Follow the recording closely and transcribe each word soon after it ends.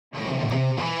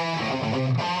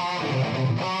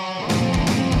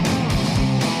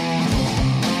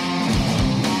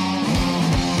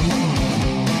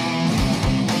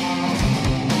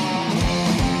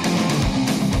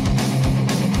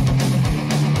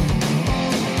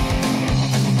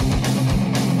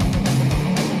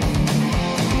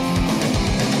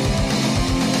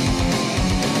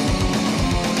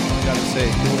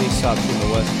stop from the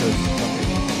West Coast to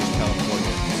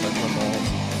California. Suck my balls.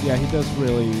 Yeah, he does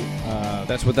really.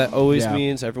 That's what that always Yeah.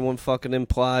 means. Everyone fucking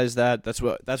implies that. That's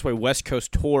why West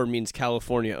Coast tour means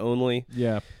California only.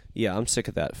 Yeah, Yeah, I'm sick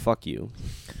of that. Fuck you.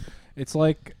 it's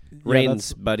like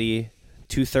Rains, buddy.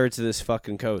 2/3 of this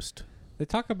fucking coast. They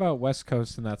talk about West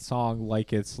Coast in that song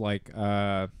like it's like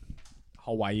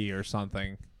Hawaii or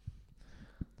something.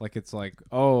 Like it's like,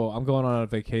 oh, I'm going on a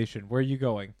vacation. Where are you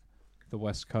going? The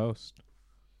West Coast.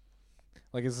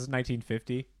 Like, is this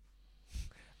 1950?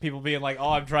 People being like,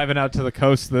 oh, I'm driving out to the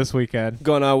coast this weekend.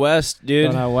 Going out west,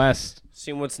 dude. Going out west.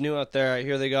 Seeing what's new out there. I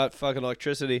hear they got fucking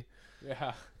electricity.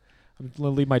 Yeah. I'm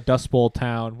going to leave my Dust Bowl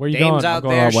town. Where are you Dames going? out I'm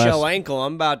going there, out west. show ankle.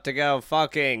 I'm about to go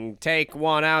fucking take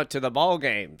one out to the ball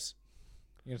games.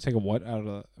 You're going to take a what out of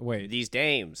the... Wait. These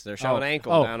dames, they're showing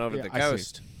ankle Oh, down over yeah, the I see.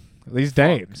 coast. These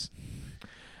dames.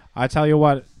 I tell you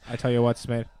what,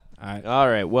 Smith. All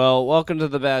right, well, welcome to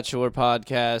the Bachelor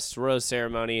Podcast, Rose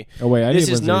Ceremony. Oh, wait, I This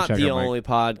need is Lindsay to not check the her mic. only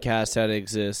podcast that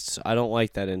exists. I don't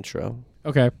like that intro.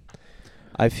 Okay.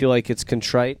 I feel like it's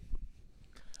contrite.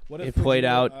 What It played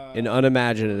out and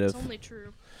unimaginative. It's only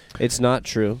true. It's not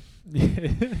true.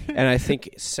 And I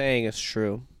think saying it's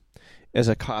true is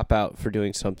a cop-out for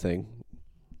doing something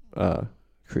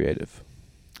creative.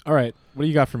 All right. What do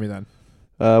you got for me then?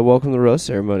 Welcome to the Rose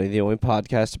Ceremony, the only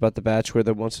podcast about the Bachelor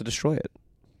that wants to destroy it.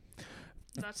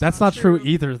 That's not true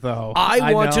either, though.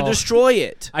 I want to know. destroy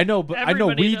it. I know, but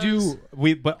Everybody we does.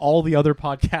 do. But all the other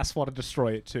podcasts want to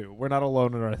destroy it too. We're not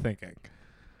alone in our thinking.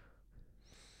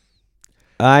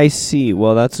 I see.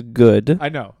 Well, that's good. I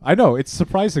know. It's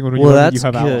surprising when you Well, know that you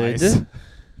that's have good. allies.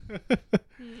 Mhm.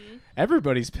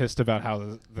 Everybody's pissed about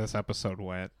how this episode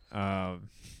went.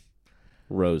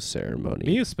 Rose Ceremony.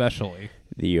 Me especially.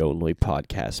 The only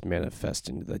podcast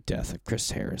manifesting the death of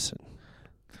Chris Harrison.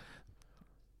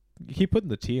 You keep putting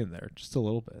the T in there just a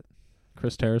little bit.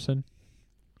 Chris Harrison.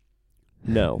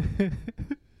 No,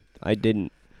 I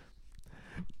didn't.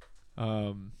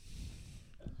 Henry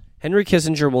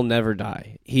Kissinger will never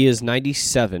die. He is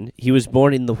 97. He was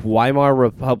born in the Weimar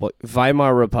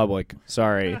Republic.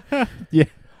 Sorry. Yeah.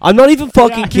 I'm not even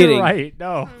fucking Yeah, kidding. You're right.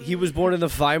 No. He was born in the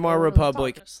Weimar It's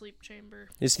Republic. not a sleep chamber.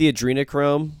 It's the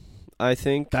adrenochrome, I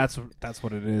think. That's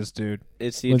what it is, dude.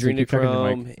 It's the Lindsay, keep checking your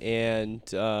adrenochrome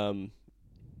and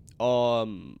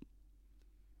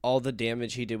all the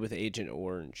damage he did with Agent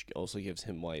Orange also gives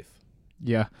him life.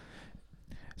 Yeah.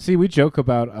 See, we joke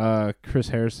about Chris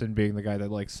Harrison being the guy that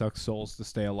like sucks souls to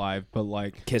stay alive, but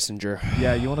like, Kissinger.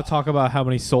 yeah, you want to talk about how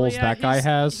many souls Well, yeah, that guy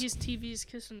has? He's TV's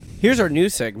kissing. Here's our new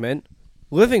segment: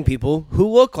 living people who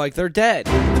look like they're dead.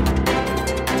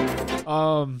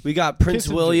 We got Prince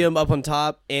Kissinger. William up on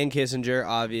top and Kissinger,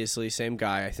 obviously same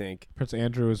guy. I think. Prince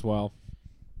Andrew as well.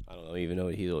 I don't even know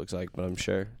what he looks like, but I'm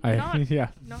sure. Yeah.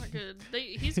 Not good.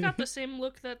 He's got the same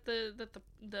look that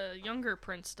the younger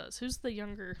prince does. Who's the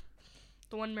younger?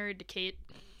 The one married to Kate?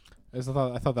 I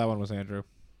thought that one was Andrew.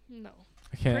 No.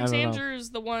 I Prince don't know. Andrew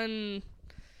is the one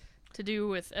to do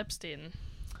with Epstein.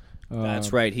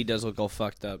 That's right. He does look all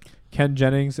fucked up. Ken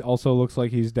Jennings also looks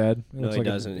like he's dead. No, looks he like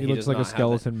doesn't. He He looks does like a not have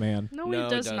skeleton man. No, No, he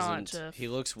does doesn't. not, Jeff. He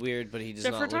looks weird, but he does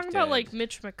Jeff, not we're look talking dead. about like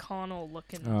Mitch McConnell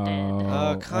looking Oh.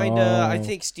 dead. Kinda. I Oh.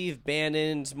 think Steve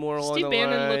Bannon's more along Steve the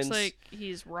Bannon lines. looks like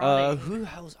he's rotting. Who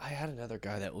else? I had another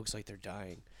guy that looks like they're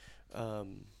dying.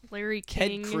 Larry Ted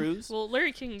King. Cruz? Well,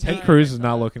 Larry King. Ted died, Cruz I is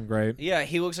not thought. looking great. Yeah,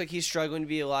 he looks like he's struggling to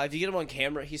be alive. You get him on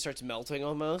camera, he starts melting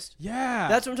almost. Yeah.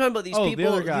 That's what I'm talking about. These Oh, the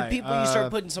people, other guy, you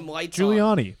start putting some lights on.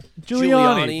 Giuliani.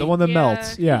 Giuliani. The one that Yeah,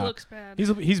 melts. he Yeah. looks bad.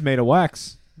 He's made of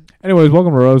wax. Anyways,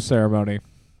 welcome to Rose Ceremony.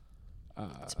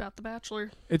 It's about the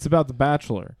Bachelor. It's about The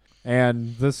Bachelor.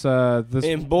 And this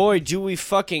And boy, do we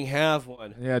fucking have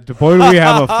one. yeah, boy do we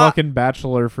have a fucking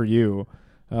Bachelor for you.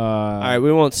 All right,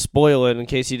 we won't spoil it in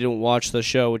case you didn't watch the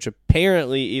show, which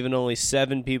apparently even only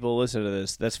 7 people listen to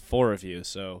this. That's 4 of you,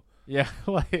 so Yeah,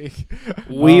 like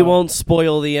we won't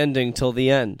spoil the ending till the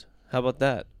end. How about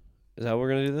that? Is that how we're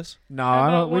gonna do this? No, How I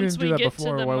about don't. We once didn't do that get to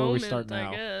before. the Why would we moment, start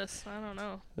now? I guess. I don't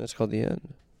know. That's called the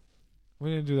end, We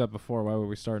didn't do that before. Why would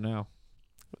we start now?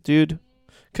 dude.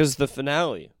 Because the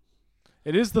finale.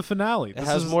 It is the finale. It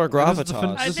has more gravitas.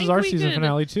 I This is think our we season could-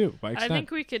 finale too, by I extent. think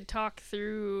we could talk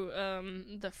through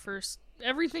the first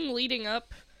everything leading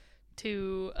up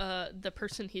to the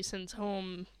person he sends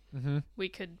home. Mm-hmm. We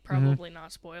could probably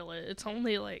not spoil it. It's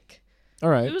only like All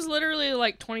right. it was literally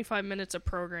like 25 minutes of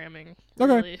programming.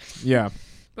 Okay. Really, Yeah.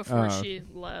 before she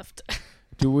left.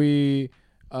 Do we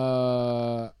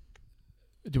even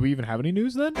have any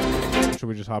news then? Or should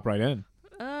we just hop right in?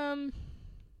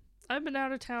 I've been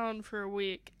out of town for a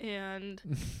week and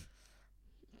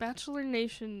Bachelor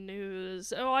Nation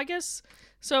news. Oh, I guess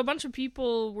so. A bunch of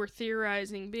people were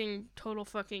theorizing, being total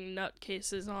fucking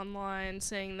nutcases online,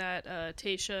 saying that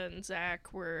Tayshia and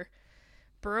Zach were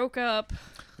broke up.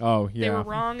 Oh They were yeah.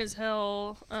 wrong as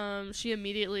hell. She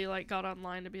immediately got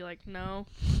online to be like, no.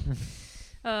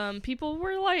 People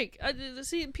were like,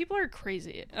 see, people are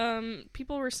crazy.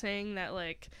 People were saying that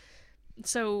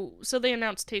so they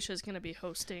announced Tayshia's gonna be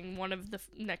hosting one of the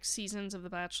next seasons of The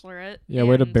Bachelorette. Yeah,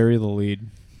 way to and- bury the lead.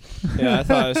 Yeah, I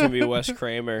thought it was gonna be Wes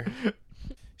Kramer.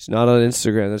 He's not on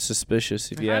Instagram. That's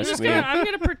suspicious, if you I'm ask just me. I'm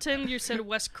gonna pretend you said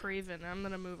Wes Craven. I'm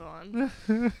gonna move on.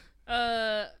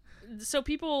 So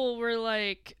people were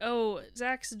like, "Oh,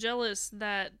 Zach's jealous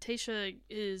that Tayshia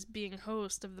is being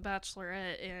host of The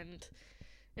Bachelorette," and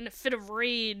in a fit of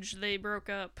rage, they broke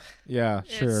up. Yeah,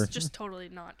 sure. It's just totally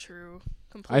not true.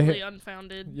 Completely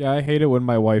unfounded. Yeah, I hate it when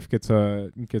my wife gets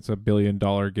a $1 billion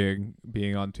gig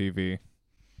being on TV.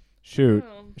 Shoot.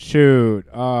 Oh, Shoot.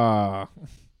 I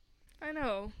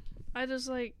know. I just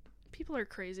people are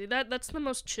crazy. That's the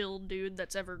most chill dude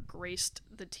that's ever graced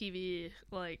the TV,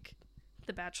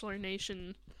 the Bachelor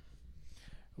Nation.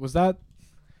 Was that...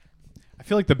 I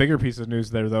feel like the bigger piece of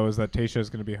news there, though, is that Tayshia is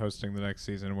going to be hosting the next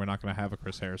season. We're not going to have a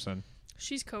Chris Harrison.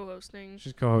 She's co-hosting.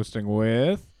 She's co-hosting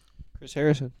with... Chris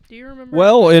Harrison. Do you remember?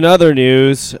 Well, in other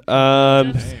news,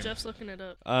 Jeff's looking it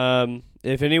up.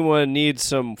 if anyone needs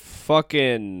some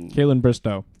fucking Caitlin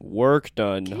Bristow. work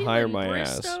done, hire Caitlin my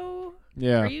ass. Bristow?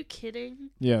 Yeah. Are you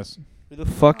kidding? Yes. Who the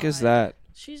fuck is God. that?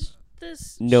 She's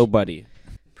this Nobody.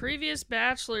 previous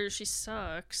Bachelor. She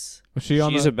sucks. Was she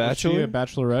on She's the, a bachelor? Was she a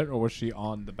bachelorette, or was she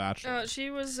on The Bachelor?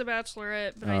 She was a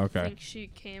Bachelorette, but Oh, I okay. think she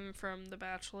came from The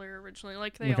Bachelor originally,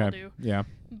 like they all do. Yeah.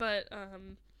 But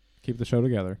Keep the show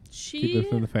together. Keep it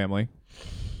within she the family.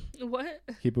 what?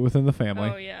 Keep it within the family.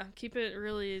 Oh yeah, keep it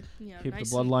really Keep the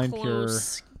nice bloodline and pure.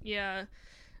 close. Yeah,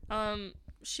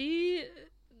 she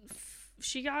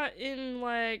got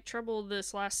in trouble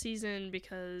this last season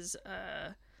because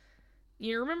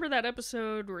you remember that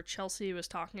episode where Chelsea was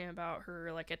talking about her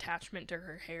attachment to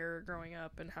her hair growing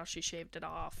up and how she shaved it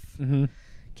off. Mm-hmm.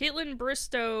 Caitlin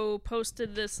Bristow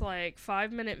posted this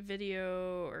 5-minute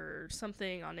video or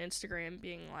something on Instagram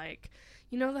being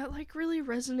that really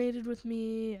resonated with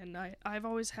me, and I've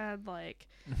always had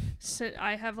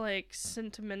I have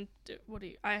sentiment.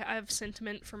 I have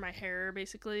sentiment for my hair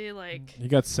basically You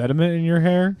got sediment in your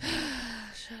hair?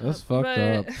 Shut That's up. fucked But,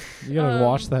 up. You gotta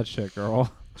wash that shit, girl.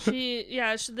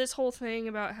 this whole thing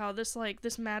about how this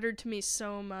mattered to me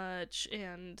so much,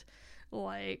 and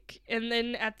and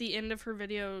then at the end of her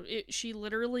video, she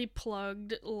literally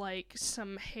plugged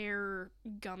some hair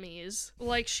gummies.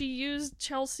 She used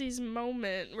Chelsea's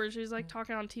moment where she's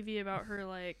talking on TV about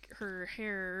her her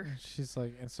hair. She's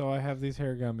like, and so I have these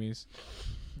hair gummies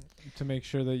to make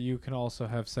sure that you can also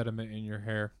have sediment in your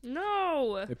hair.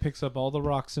 No, It picks up all the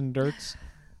rocks and dirts.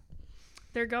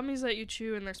 they're gummies that you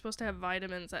chew, and they're supposed to have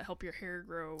vitamins that help your hair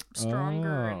grow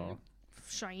stronger and Oh.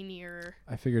 shinier.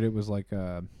 I figured it was like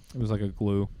a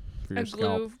glue for your A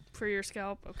scalp. glue for your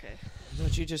scalp. Okay.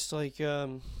 Don't you just what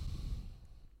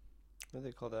do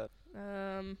they call that?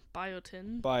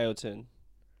 Biotin. Biotin.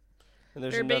 And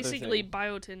there's They're another basically thing.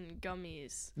 biotin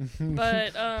gummies.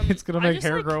 But It's gonna I make just,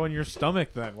 hair grow in your stomach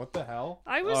then. What the hell?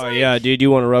 I was Oh yeah, dude,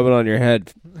 you want to rub it on your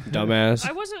head, dumbass.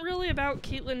 I wasn't really about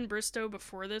Caitlin Bristow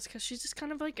before this because she's just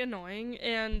kind of annoying,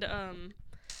 and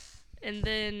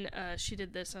then she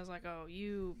did this. And I was like, oh,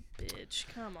 you bitch,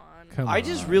 come on. Come I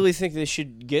just on. really think they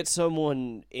should get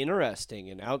someone interesting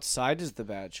and outside as The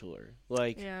Bachelor.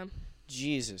 Yeah.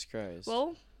 Jesus Christ.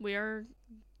 Well, we are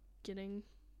getting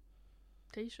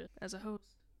Tayshia as a host.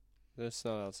 That's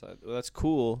not outside. Well, that's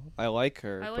cool. I like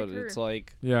her, I like but her. it's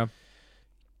Yeah.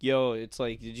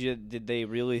 did they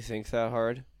really think that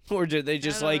hard? Or did they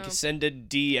just don't know. send a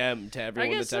DM to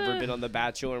everyone guess, that's ever been on The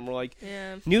Bachelor and we're like,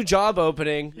 Yeah. new job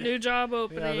opening. New job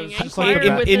opening. there's just Inquire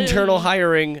like within. Internal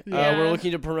hiring. Yeah. We're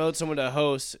looking to promote someone to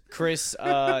host. Chris,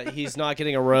 he's not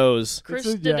getting a rose. Chris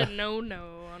It's a- did yeah. a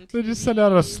no-no on TV. They just send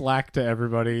out a Slack to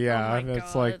everybody. Yeah, my and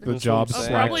it's God. like the That's job what I'm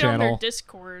saying. Slack Probably on their channel.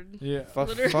 Discord. Yeah.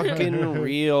 Literally. Fucking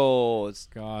real. It's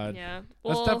God. Yeah. That's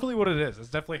Well, definitely what it is. That's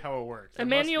definitely how it works. It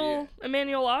must be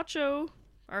Emmanuel it. Acho,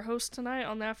 our host tonight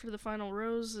on After the Final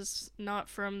Rose, is not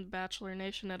from Bachelor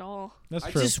Nation at all. That's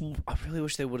I true. I really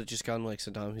wish they would have just gone like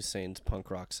Saddam Hussein's punk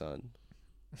rock son.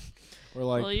 Or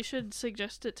like Well, you should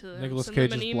suggest it to them. Nicolas Send them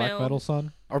Cage's an email. black metal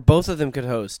son. Or both of them could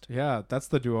host. Yeah, that's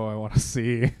the duo I want to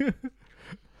see.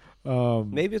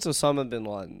 Maybe it's Osama bin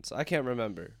Laden's. I can't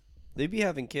remember. They'd be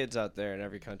having kids out there in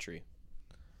every country.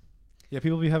 Yeah,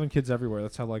 people be having kids everywhere.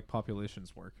 That's how like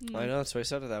populations work. I know, that's why I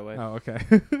said it that way. Oh, okay.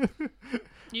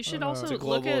 You should also It's a look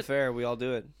global at affair. We all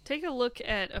do it. take a look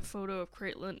at a photo of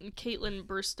Caitlyn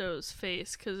Burstow's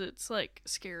face because it's like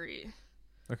scary.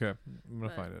 Okay, I'm gonna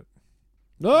But- find it.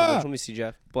 Let me see,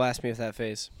 Jeff. Blast me with that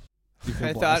face. You feel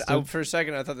I thought blasted? for a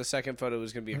second I thought the second photo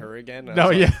was gonna be her again. and I No,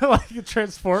 was yeah, like a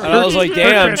transform. And I was like,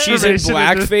 damn, she's in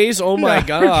Transformation into- blackface. Oh my Yeah, her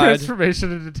god.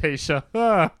 transformation into Tasha.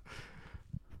 Ah.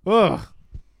 Ugh.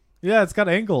 Yeah, it's got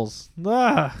angles.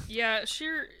 Ah. Yeah,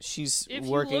 sure. She's If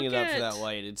you working look it up for at- that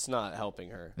light. It's not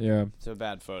helping her. Yeah. It's a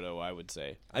bad photo, I would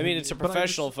say. I mean, it's a But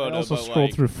professional I photo, also but scrolled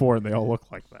like, through 4 and they all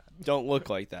look like that. don't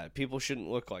look like that. People shouldn't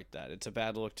look like that. It's a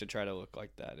bad look to try to look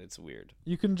like that. It's weird.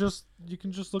 You can just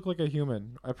look like a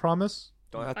human. I promise.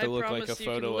 Don't have I to look promise like a you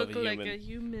can photo look of a like human. a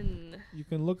human. You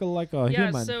can look like a Yeah,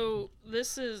 human. so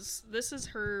this is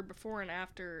her before and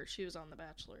after she was on The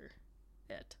Bachelor.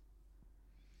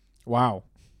 Wow.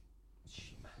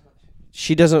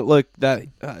 She doesn't look that.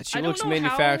 She I don't looks know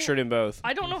manufactured how- in both.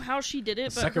 I don't know how she did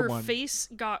it, The but her second one. face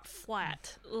got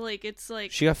flat. Like it's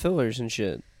like She got fillers and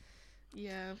shit.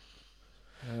 yeah.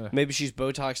 Maybe she's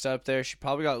Botoxed up there. She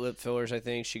probably got lip fillers. I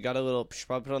think she got a little. She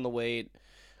probably put on the weight.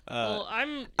 Well,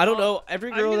 I don't know. Every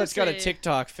I'm girl gonna that's got a say-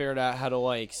 TikTok figured out how to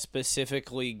like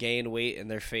specifically gain weight in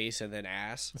their face and then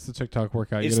ass. It's the TikTok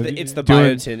workout. It's You the gotta it's the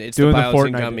doing- biotin. It's the doing the biotin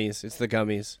Fortnite- gummies. It's the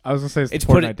gummies. I was gonna say it's It's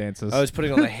the putting- Fortnite dances. I was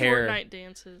putting on the hair, Fortnite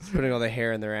dances. putting all the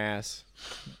hair in their ass.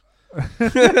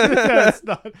 Yeah, it's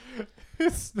not.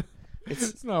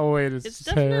 It's not a way to It's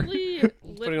say. definitely lip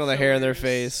Putting all the hair in their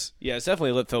fillers. face. Yeah, it's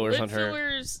definitely lip fillers Lip on her.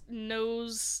 fillers,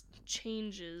 nose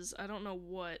changes. I don't know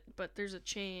what, but there's a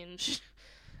change.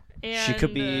 And, She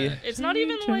could be- it's not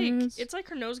even like. Changes. It's like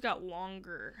her nose got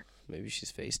longer. Maybe she's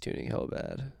face tuning hell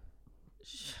bad.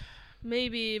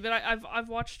 Maybe, but I've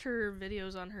watched her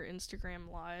videos on her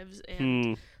Instagram lives,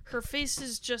 and her face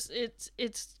is just it's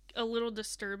a little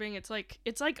disturbing. It's like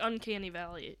Uncanny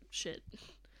Valley shit.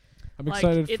 I'm Like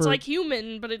excited it's for. like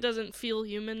human, but it doesn't feel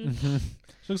human.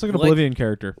 She looks like an Like- Oblivion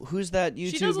character. Who's that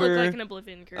YouTuber? She does look like an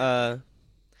Oblivion character.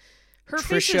 Her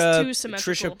face is Trisha too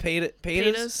symmetrical. Paytas?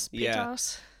 Paytas? Yeah,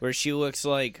 Paytas? where she looks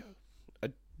like a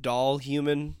doll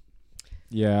human.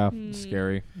 Yeah, Hmm.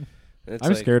 scary. It's I'm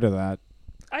like, scared of that.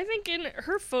 I think in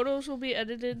her photos will be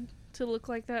edited to look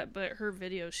like that, but her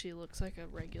videos she looks like a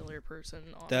regular person.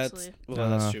 Honestly.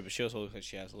 That's true, but she also looks like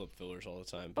she has lip fillers all the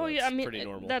time. But Oh yeah, I it's mean pretty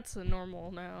normal. that's the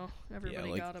normal now.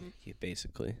 Everybody like- got them. Yeah,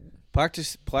 basically.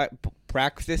 Practice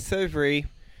surgery.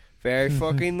 Very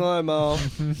fucking normal.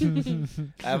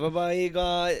 Everybody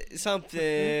got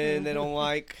something they don't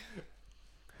like.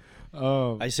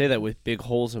 Oh, I say that with big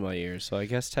holes in my ears, so I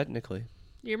guess technically.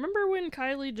 You remember when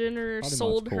Kylie Jenner Body mod's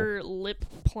sold cool. her lip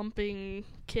plumping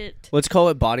kit? Let's call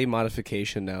it body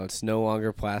modification now. It's no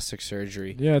longer plastic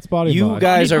surgery. yeah, it's body. You mod.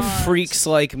 guys Body are mods. freaks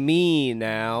like me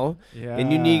now, yeah.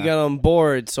 and you need to get on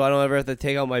board so I don't ever have to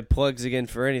take out my plugs again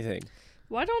for anything.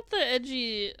 Why don't the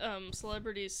edgy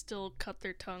celebrities still cut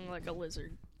their tongue like a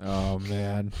lizard? Oh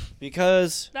man.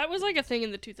 Because That was like a thing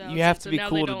in the 2000s. you have to so be now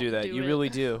cool they to do don't that. You it. really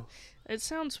do. It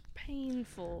sounds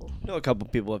painful. I know a couple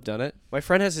people have done it. My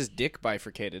friend has his dick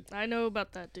bifurcated. I know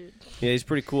about that dude. Yeah, he's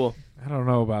pretty cool. I don't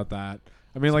know about that.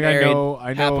 I mean, He's like married, I know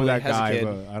happily, that has a guy, kid.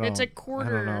 but I don't. It's a I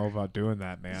quarter. don't know about doing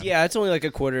that, man. Yeah, it's only like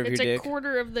a quarter of It's your a dick.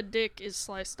 quarter of the dick is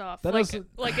sliced off. That like, doesn't-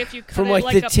 like if you cut From, it like,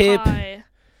 like the a tip pie.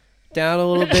 Down a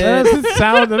little That bit. doesn't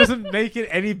sound. That doesn't make it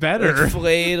any better. Like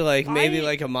flayed, like maybe I-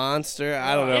 like a monster.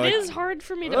 I don't know. It like, is hard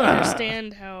for me to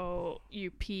understand how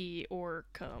you pee or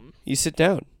cum. You sit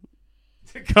down.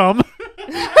 Come.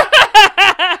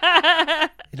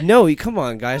 No, come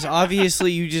on, guys.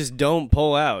 Obviously, you just don't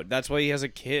pull out. That's why he has a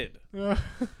kid. You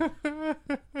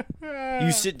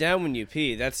sit down when you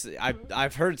pee.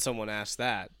 I've heard someone ask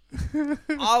that. And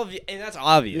that's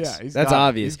obvious. Yeah, That's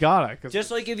obvious. He's got it.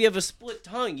 Just like if you have a split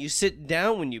tongue, you sit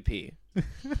down when you pee.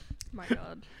 My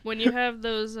God, when you have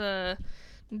those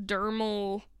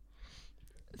dermal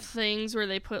things where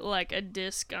they put like a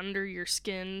disc under your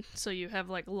skin, so you have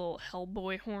like little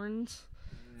Hellboy horns.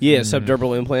 Yeah,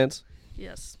 subdermal implants.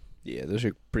 Yes. Yeah, those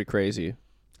are pretty crazy.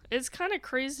 It's kind of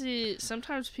crazy.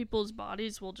 Sometimes people's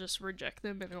bodies will just reject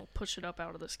them and it'll push it up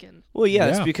out of the skin. Well, yeah,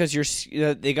 it's Yeah. because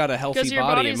they got a healthy Because your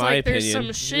body, in body's my like, there's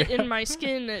opinion. some shit in my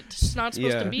skin that's not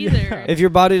supposed Yeah. to be there. If your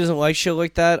body doesn't like shit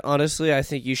like that, honestly, I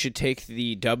think you should take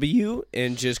the W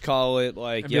and just call it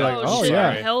like, And be yeah, like, oh, oh, shit, yeah.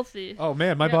 I'm healthy. Oh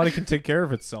man, my Yeah. body can take care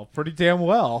of itself pretty damn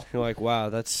well. You're like, wow,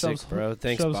 that's sick, Shoves- bro.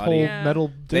 Thanks, shoves body. whole Yeah.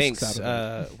 metal discs Thanks.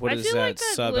 out of What I is feel that? like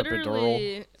that Sub-epidural?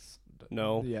 literally.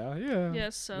 No. it. Yeah.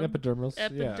 Yes, Epidermal.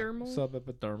 epidermal? Yeah.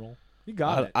 Subepidermal. You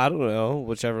got it. I don't know.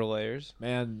 Whichever layers.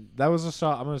 Man, that was a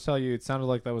shot. I'm going to tell you, it sounded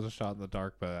like that was a shot in the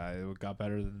dark, but it got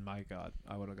better than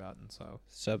I would have gotten, so.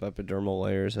 Subepidermal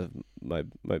layers of my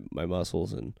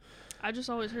muscles and I just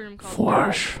always heard him call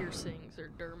Flash. piercings or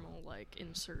dermal like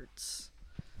inserts.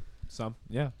 Some,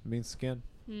 yeah, it means skin.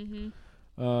 Mm-hmm.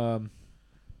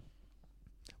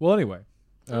 Well, anyway.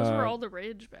 Those were all the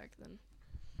rage back then.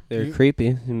 they're You- creepy.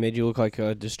 It made you look like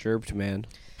a disturbed man.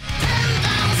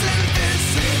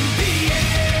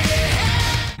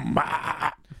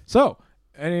 So,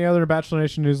 any other Bachelor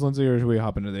Nation news, Lindsay, or should we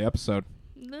hop into the episode?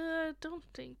 I don't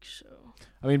think so.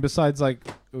 I mean, besides, like,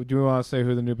 do we want to say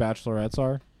who the new Bachelorettes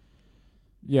are?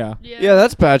 Yeah. Yeah,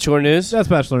 that's Bachelor news. That's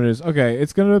Bachelor news. Okay,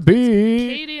 it's going to be...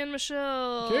 Katie and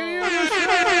Michelle. Katie and Michelle!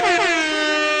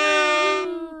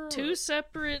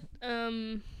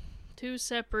 Two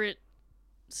separate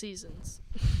seasons.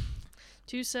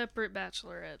 Two separate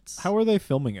bachelorettes. How are they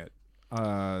filming it?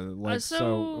 So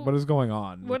so what is going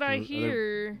on? What I Are they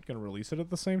hear, gonna release it at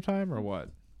the same time or what?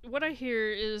 what I hear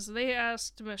is they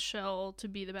asked Michelle to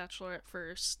be the bachelorette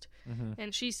first, Mm-hmm.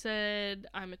 and she said,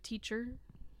 "I'm a teacher,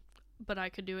 but I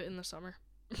could do it in the summer."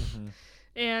 Mm-hmm.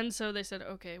 And so they said,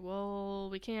 "Okay, well,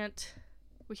 we can't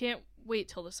wait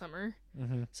till the summer,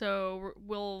 Mm-hmm. so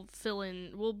we'll fill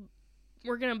in.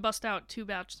 We're gonna bust out two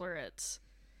bachelorettes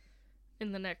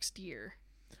in the next year."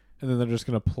 And then they're just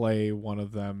gonna play one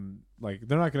of them. Like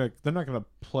they're not gonna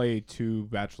play two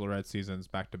Bachelorette seasons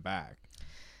back to back.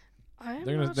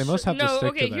 They must have to no, stick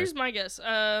okay, to their- here's my guess.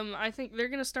 I think they're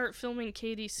gonna start filming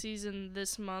Katie's season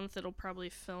this month. It'll probably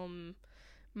film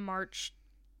March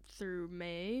through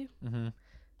May, Mm-hmm.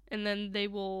 and then they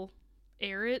will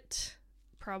air it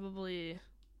probably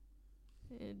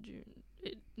in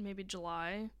maybe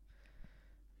June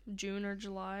or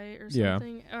July or Yeah.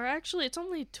 something. Or actually, it's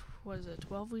only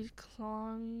 12 weeks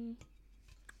long.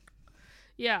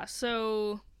 Yeah.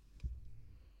 So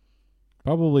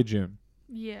Probably June.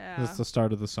 yeah. That's the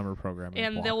start of the summer program.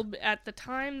 And at the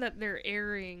time that they're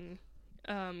airing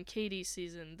Katie's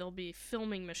season, they'll be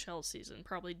filming Michelle's season,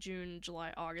 probably June,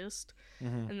 July, August,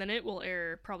 Mm-hmm. and then it will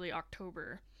air probably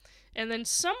October. And then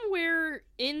somewhere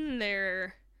in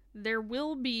there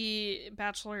will be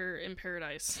Bachelor in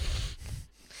Paradise.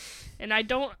 And I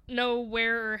don't know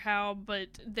where or how, but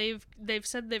they've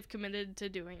said they've committed to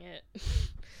doing it.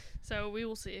 So we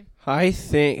will see. I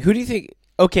think. Who do you think?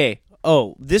 Okay.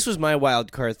 Oh, this was my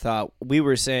wild card thought. We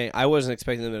were saying I wasn't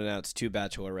expecting them to announce two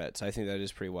bachelorettes. I think that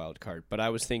is pretty wild card. But I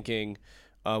was thinking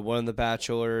one of the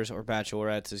bachelors or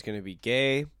bachelorettes is going to be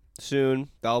gay soon.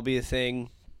 That'll be a thing.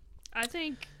 I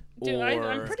think. Dude, I'm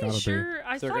Or- pretty Gotta be. sure.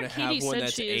 I They're thought gonna have Katie one said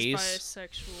that's she ace. is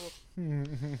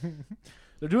bisexual.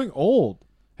 They're doing old.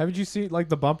 Haven't you seen like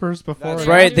the bumpers before? That's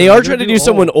Yeah, right. dude, They they're are trying to do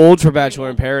someone old for Bachelor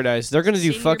in Paradise. They're going to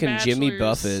do Senior fucking Jimmy bachelors.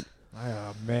 Buffett.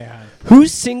 Oh man.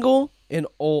 Who's single and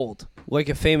old? Like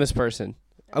a famous person.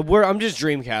 I'm just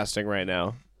dreamcasting right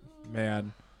now.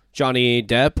 Man. Johnny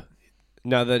Depp,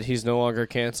 now that he's no longer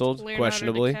canceled, Leonardo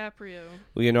questionably. DiCaprio.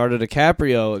 Leonardo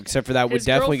DiCaprio, except for that would His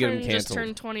definitely get him girlfriend just canceled.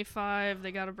 turned 25.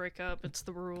 They got to break up. It's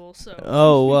the rule. So.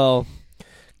 Oh, well.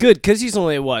 Good, because he's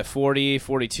only, what, 40,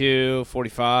 42,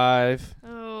 45?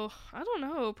 Oh, I don't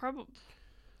know. Probably.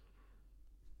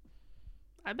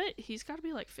 I bet he's got to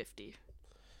be like 50.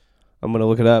 I'm going to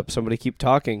look it up. Somebody keep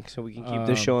talking so we can keep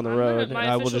this show on the I'm gonna- road. And my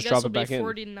I will official just guess drop will it back be in.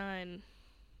 49.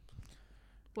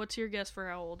 What's your guess for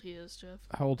how old he is, Jeff?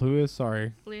 How old who is?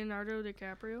 Sorry. Leonardo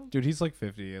DiCaprio? Dude, he's like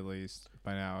 50 at least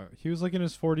by now. He was like in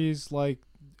his 40s, like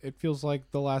it feels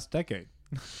like the last decade.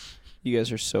 You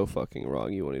guys are so fucking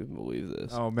wrong. You won't even believe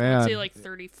this. Oh I'd man. say like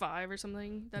 35 or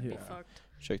something. That'd be Yeah. fucked.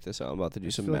 Check this out. I'm about to do I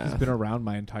some feel like math. he's been around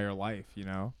my entire life, you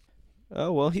know.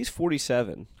 Oh, well, he's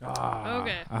 47. Okay,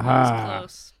 that Aha. was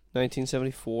close.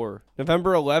 1974.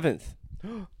 November 11th.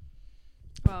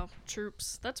 Wow,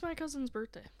 troops. That's my cousin's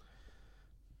birthday.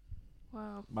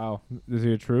 Wow. Wow. Is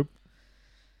he a troop?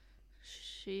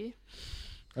 She?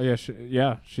 Oh yeah,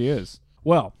 she is.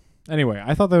 Well, anyway,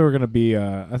 I thought they were gonna be.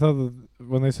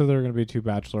 When they said they were gonna be two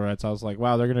bachelorettes, I was like,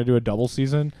 wow, they're gonna do a double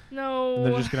season, No. and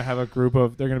they're just gonna have a group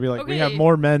of. They're gonna be like, we have Okay.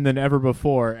 more men than ever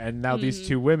before, and now these Hmm.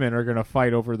 two women are gonna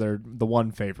fight over the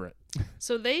one favorite.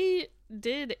 So they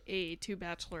did a two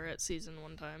bachelorette season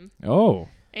one time, Oh.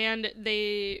 and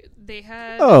they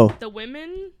had Oh. the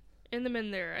women and the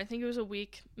men there. I think it was a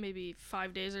week, maybe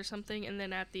 5 days or something, and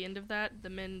then at the end of that, the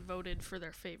men voted for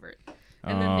their favorite,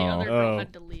 and then the other girl Oh.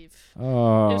 had to leave.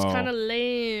 Oh. It was kind of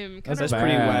lame. That's Kinda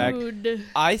pretty whack. rude.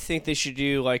 I think they should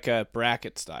do like a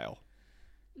bracket style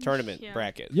tournament Yeah.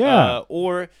 bracket. Yeah.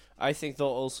 Or I think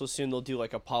they'll do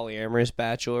like a polyamorous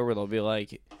bachelor where they'll be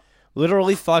like,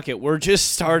 literally, fuck it, we're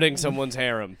just starting someone's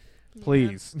harem. Yeah.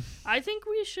 Please. I think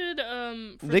we should.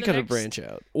 They gotta branch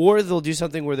out, or they'll do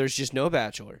something where there's just no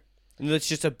bachelor, and it's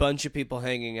just a bunch of people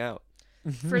hanging out.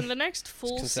 For the next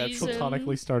full conceptual. season,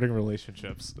 Platonically starting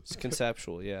relationships. It's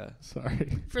conceptual, yeah.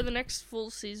 Sorry. for the next full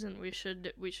season, we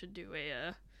should do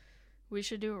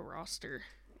a roster,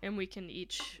 and we can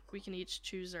each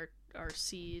choose our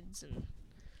seeds and.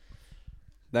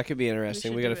 That could be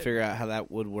interesting. should We got to do it. figure out how that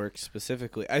would work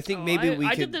specifically. I think I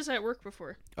could. did this at work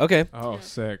before. Okay. Oh, Yeah.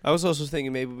 sick. I was also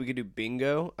thinking maybe we could do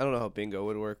bingo. I don't know how bingo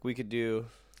would work. We could do.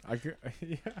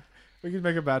 Yeah. We could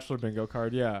make a bachelor bingo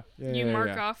card. Yeah. You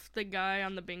mark off the guy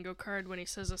on the bingo card when he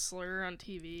says a slur on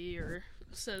TV or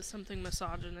says something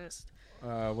misogynist.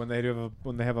 When they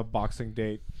have a boxing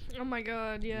date. Oh my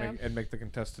god, yeah. Make the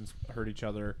contestants hurt each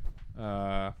other.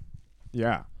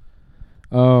 Yeah.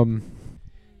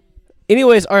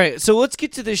 Anyways, all right. So let's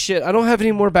get to this shit. I don't have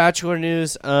any more bachelor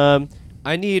news.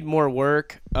 I need more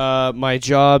work. My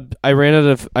job. I ran out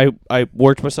of. I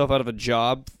worked myself out of a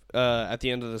job. At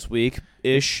the end of this week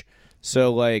ish.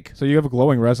 So like. So you have a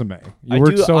glowing resume. You I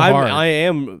worked do. so hard. I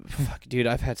am. Fuck, dude.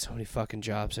 I've had so many fucking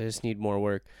jobs. I just need more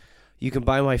work. You can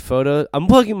buy my photo. I'm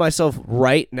plugging myself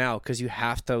right now because you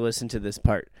have to listen to this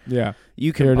part. Yeah. You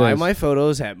Here can it buy is. my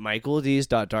photos at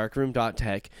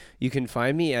michaelds.darkroom.tech. You can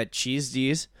find me at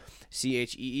CheeseDees,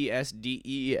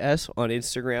 CheeseDees on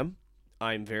Instagram.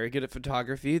 I'm very good at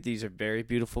photography. These are very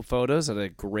beautiful photos at a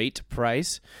great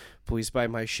price. Please buy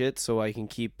my shit so I can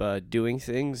keep doing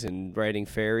things and writing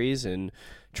fairies and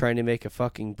trying to make a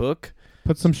fucking book.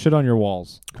 Put some shit on your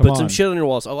walls. Come Put on. some shit on your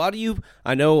walls. A lot of you,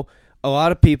 I know a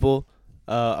lot of people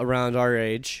around our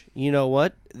age, you know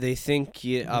what? They think,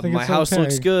 think my it's house okay.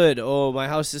 looks good. Oh, my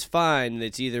house is fine.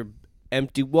 It's either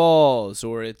empty walls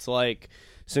or it's like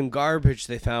some garbage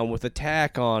they found with a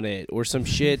tack on it or some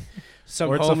shit. Some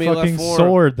Or it's a homie left fucking for 'em.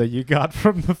 sword that you got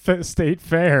from the state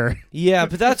fair. Yeah,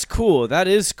 but that's cool. That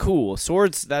is cool.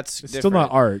 Swords, that's It's different. still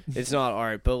not art. It's not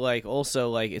art, but like also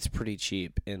like it's pretty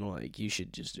cheap and like you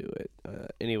should just do it.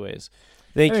 Anyways,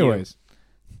 thank you. Anyways,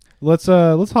 let's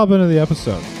hop into the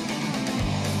episode.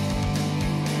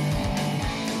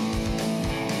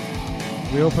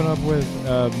 We open up with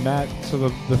Matt. So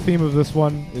the theme of this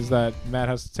one is that Matt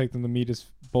has to take them to meet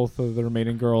both of the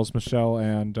remaining girls, Michelle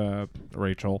and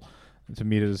Rachel, to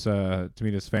meet his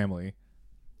family,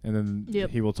 and then Yep.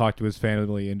 he will talk to his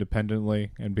family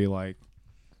independently and be like,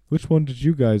 "Which one did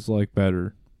you guys like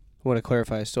better?" I want to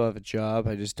clarify, I still have a job.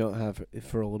 I just don't have it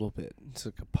for a little bit. It's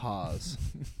like a pause.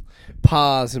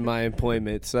 Pause in my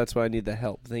employment, so that's why I need the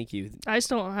help. Thank you. I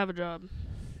still don't have a job.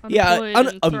 Yeah, Unemployed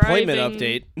and employment thriving.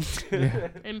 update.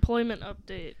 Yeah. Employment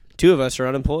update. 2 of us are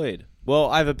unemployed. Well,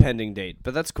 I have a pending date,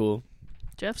 but that's cool.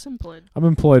 Jeff's employed. I'm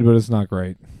employed, but it's not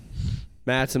great.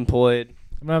 Matt's employed.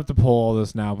 I'm gonna have to pull all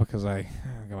this now because I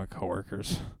got my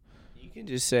coworkers. You can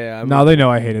just say I'm. No, they know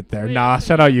I hate it there. Wait. Nah,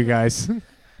 shout out you guys.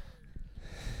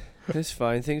 It's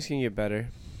fine. Things can get better.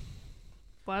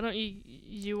 Why don't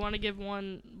you want to give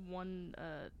one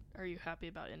are you happy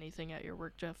about anything at your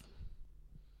work, Jeff?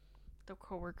 The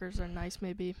coworkers are nice,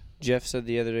 maybe. Jeff said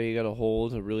the other day you got to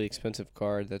hold a really expensive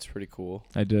card. That's pretty cool.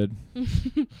 I did.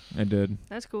 I did.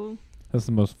 That's cool. That's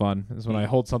the most fun. Is when I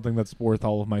hold something that's worth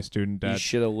all of my student You debt.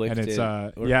 should have licked And it's it.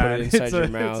 or put it inside it's your a,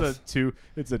 mouth.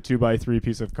 It's a 2x3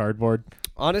 piece of cardboard.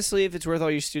 Honestly, if it's worth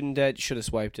all your student debt, you should have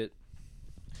swiped it.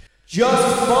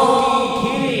 Just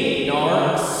fucking kidding,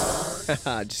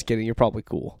 narcs. Just kidding. You're probably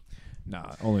cool.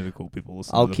 Nah, only the cool people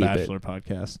listen I'll to the keep it. Bachelor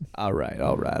podcast. All right.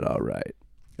 All right.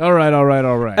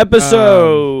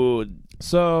 Episode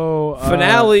So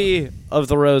finale of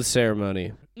the rose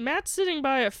ceremony. Matt's sitting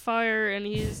by a fire and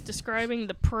he's describing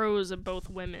the pros of both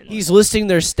women. He's listing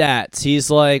their stats. He's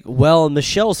like, well,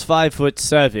 Michelle's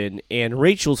 5'7" and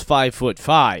Rachel's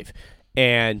 5'5",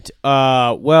 and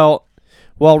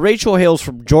while Rachel hails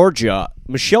from Georgia,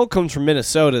 Michelle comes from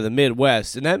Minnesota, the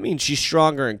Midwest, and that means she's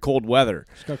stronger in cold weather.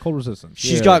 She's got cold resistance.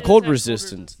 She's Yeah. got Does cold have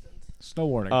resistance. Snow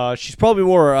warning. She's probably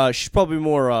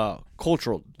more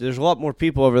cultural. There's a lot more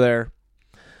people over there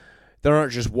that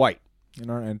aren't just white, in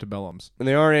our antebellums. and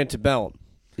they aren't antebellum.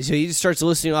 So he just starts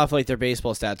listing off like their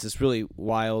baseball stats. It's really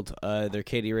wild. Their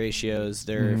KD ratios,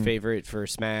 their favorite for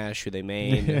Smash, who they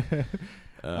made.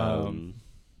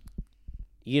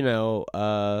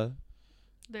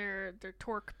 their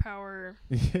torque power,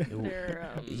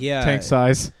 their Yeah, Tank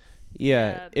size.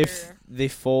 Yeah, if they're- they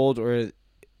fold or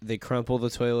they crumple the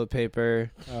toilet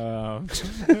paper.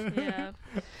 yeah.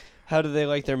 How do they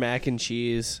like their mac and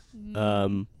cheese?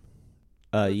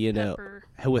 Pepper.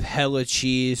 With hella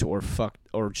cheese or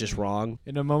just wrong.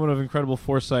 In a moment of incredible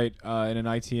foresight, in an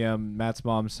ITM, Matt's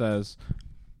mom says,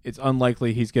 "It's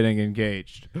unlikely he's getting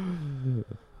engaged."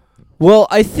 Well,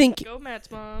 I think Go Matt's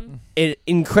mom. an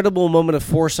incredible moment of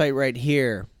foresight right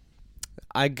here.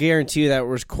 I guarantee you that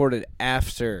was recorded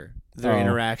after their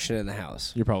interaction in the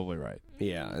house. You're probably right.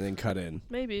 Yeah, and then cut in.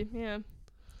 Maybe, yeah.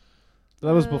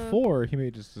 That was before he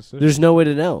made his decision. There's no way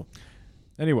to know.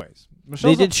 Anyways,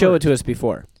 They did show it to us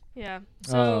before. Yeah.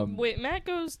 So, wait, Matt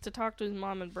goes to talk to his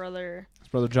mom and brother. His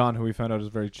brother John, who we found out is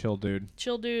a very chill dude.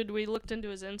 Chill dude. We looked into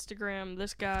his Instagram.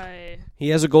 This guy, He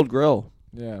has a gold grill.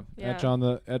 Yeah. Yeah.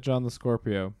 At John the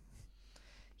Scorpio.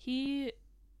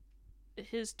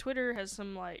 his Twitter has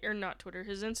some, like, or not Twitter,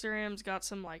 his Instagram's got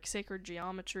some, like, sacred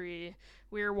geometry.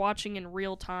 We were watching in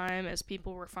real time as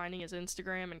people were finding his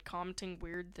Instagram and commenting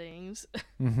weird things.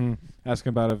 Mm-hmm. Asking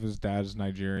about if his dad is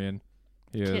Nigerian.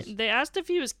 He is. They asked if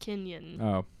he was Kenyan.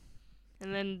 Oh.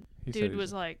 And then He said dude he's-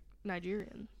 was like,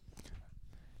 Nigerian.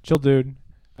 Chill dude.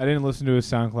 I didn't listen to his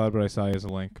SoundCloud, but I saw he has a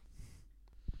link.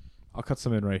 I'll cut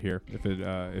some in right here if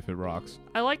it rocks.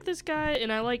 I like this guy, and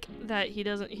I like that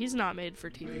he's not made for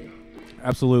TV.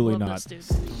 Absolutely Love not. this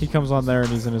dude. He comes on there and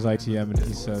he's in his ITM and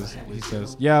he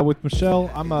says, yeah, with Michelle,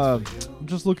 I'm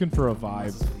just looking for a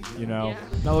vibe, you know, Yeah.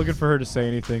 not looking for her to say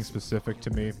anything specific to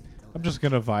me. I'm just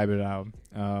gonna vibe it out.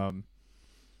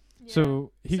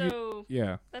 So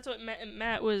yeah, that's what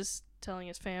Matt was telling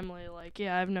his family. Like,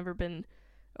 yeah, I've never been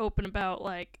open about,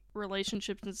 like,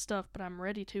 relationships and stuff, but I'm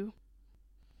ready to.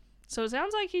 So it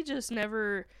sounds like he just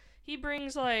never, he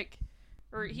brings, like,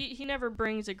 or he never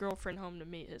brings a girlfriend home to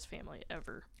meet his family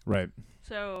ever. right.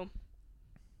 So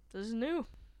this is new.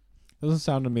 Doesn't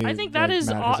sound to me. I think that like is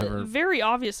Matt has ever- very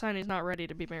obvious sign he's not ready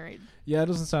to be married. Yeah, it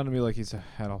doesn't sound to me like he's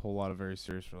had a whole lot of very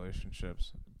serious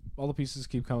relationships. All the pieces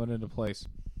keep coming into place.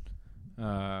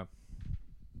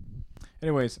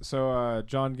 Anyways, so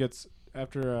John gets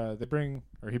after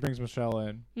he brings Michelle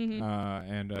in, Mm-hmm.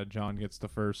 and John gets the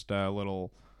first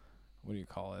little, what do you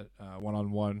call it,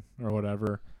 one-on-one or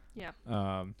whatever. Yeah.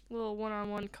 Um, Little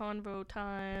one-on-one convo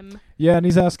time. yeah, and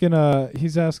he's asking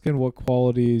what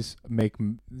qualities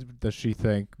does she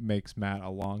think makes Matt a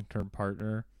long-term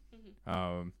partner.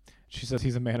 Mm-hmm. She says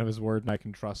he's a man of his word and I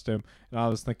can trust him. And I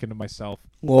was thinking to myself,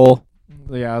 Well,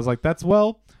 yeah, I was like,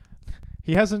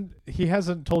 he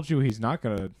hasn't told you he's not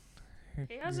gonna.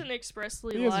 He hasn't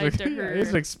expressly He lied to her,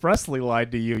 hasn't expressly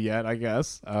lied to you yet, I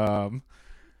guess.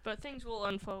 but things will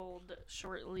unfold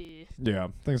shortly. Yeah,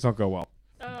 things don't go well.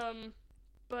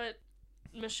 But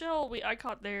Michelle, I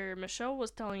caught there. Michelle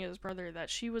was telling his brother that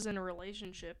she was in a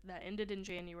relationship that ended in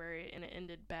January and it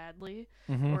ended badly,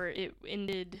 Mm-hmm. or it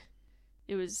ended.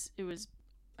 It was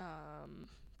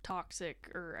toxic,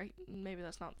 or maybe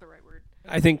that's not the right word.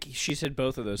 I think she said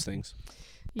both of those things.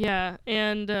 Yeah,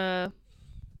 and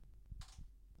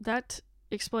that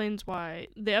explains why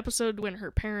the episode when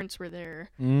her parents were there,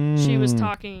 she was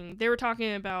talking. They were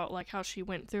talking about, like, how she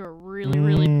went through a really,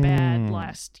 really bad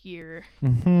last year.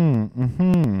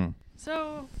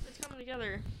 So it's coming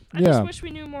together. I Yeah. just wish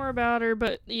we knew more about her,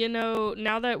 but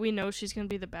now that we know she's gonna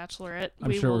be the Bachelorette, I'm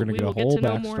we sure will, we're gonna we get a will get whole to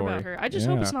know more backstory. about her. I just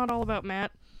hope Yeah. it's not all about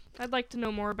Matt. I'd like to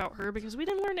know more about her because we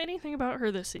didn't learn anything about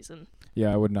her this season.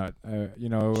 Yeah, I would not.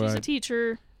 She's a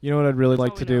teacher. You know what I'd really That's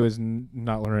like all to we do know. is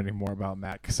not learn any more about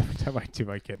Matt, because every time I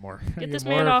do, I get more. I Get this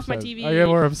more man off my upset. TV. I get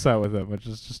more upset with him, which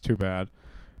is just too bad.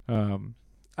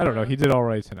 I don't know. He did all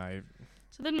right tonight.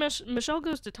 So then Michelle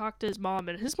goes to talk to his mom,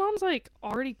 and his mom's, like,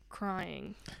 already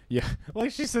crying. Yeah,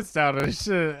 like she sits down and she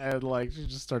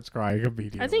just starts crying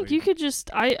immediately. I think you could just,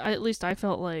 at least I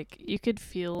felt like you could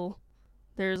feel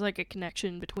there's, like, a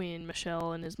connection between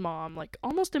Michelle and his mom, like,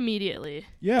 almost immediately.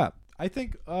 Yeah, I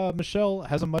think Michelle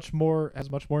has much more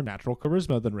natural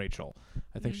charisma than Rachel.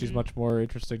 I think she's Mhm. much more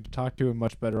interesting to talk to and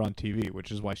much better on TV,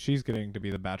 which is why she's getting to be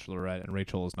the Bachelorette and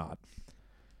Rachel is not.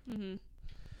 Mm-hmm.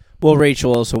 Well,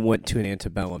 Rachel also went to an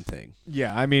antebellum thing.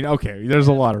 Yeah, I mean, okay, there's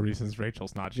a lot of reasons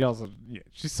Rachel's not.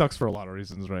 She sucks for a lot of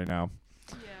reasons right now.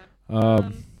 Yeah.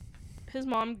 His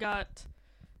mom got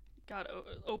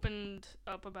opened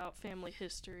up about family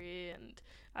history, and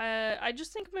I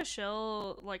just think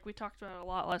Michelle, like we talked about a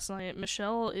lot last night,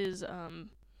 Michelle is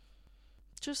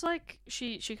just like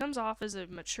she comes off as a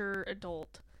mature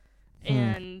adult.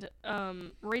 And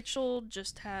Rachel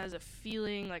just has a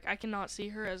feeling like I cannot see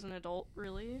her as an adult,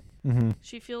 really. Mm-hmm.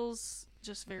 She feels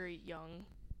just very young.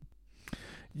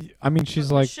 I mean, she's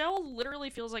But like, Michelle literally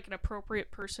feels like an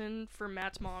appropriate person for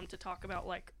Matt's mom to talk about,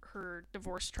 like, her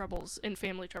divorce troubles and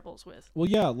family troubles with. well,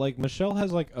 yeah, like Michelle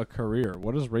has like a career.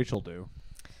 What does Rachel do?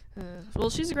 Well,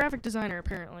 she's a graphic designer,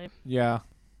 apparently. Yeah.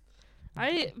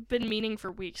 I've been meaning for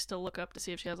weeks to look up to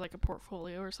see if she has, like, a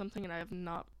portfolio or something, and I have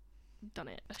not done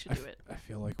it. I should do it. I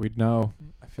feel like we'd know.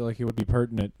 I feel like it would be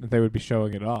pertinent. They would be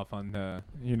showing it off on,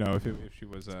 if she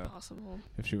was Possible.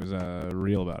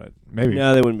 real about it. Maybe.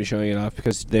 No, they wouldn't be showing it off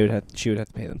because she would have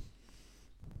to pay them.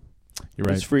 You're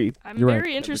right. It's free. I'm You're right.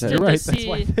 very interested You're right. to That's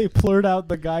why see. they blurred out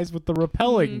the guys with the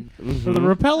repelling for the Mhm.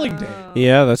 repelling day.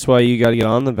 Yeah, that's why you got to get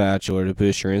on The Bachelor to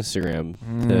boost your Instagram.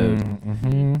 I'm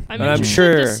And I'm interested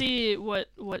sure- to see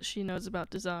what she knows about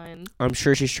design. I'm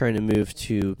sure she's trying to move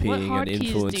to being an hotkeys do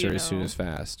you influencer as soon know? as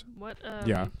fast. What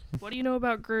Yeah. What do you know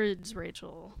about grids,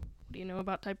 Rachel? What do you know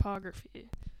about typography?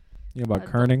 You know about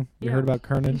I kerning? You yeah. heard about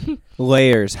kerning?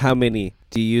 Layers, how many?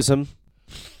 Do you use them?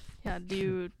 Yeah,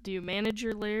 do you manage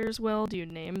your layers well? Do you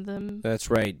name them?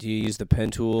 That's right. Do you use the pen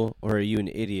tool or are you an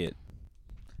idiot?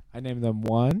 I named them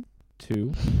 1,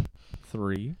 2,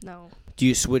 3. No. Do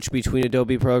you switch between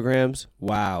Adobe programs?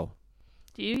 Wow.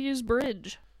 Do you use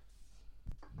Bridge?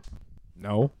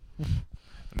 No.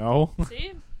 No.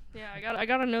 See? Yeah, I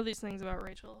gotta know these things about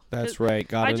Rachel. That's right.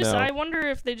 Gotta know. I wonder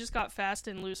if they just got fast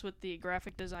and loose with the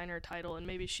graphic designer title, and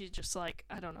maybe she just like,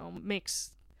 I don't know,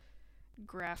 makes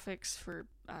graphics for,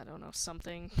 I don't know,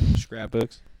 something.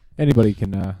 Scrapbooks. Anybody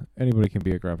can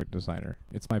be a graphic designer.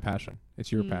 It's my passion.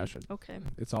 It's your passion. Okay.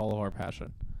 It's all of our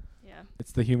passion. Yeah.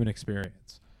 It's the human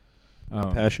experience.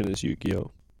 Passion is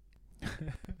Yu-Gi-Oh.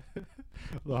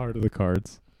 The heart of the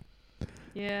cards.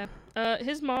 Yeah.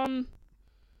 His mom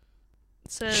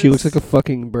says She looks like a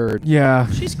fucking bird. Yeah.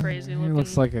 she's crazy He looking.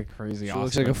 looks like a crazy She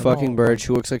looks like a ostrich. fucking bird.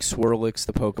 She looks like Swirlix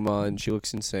the Pokemon. She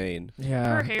looks insane.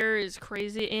 Yeah. Her hair is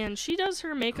crazy, and she does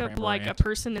her makeup like a Cramorant.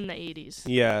 person in the 80s.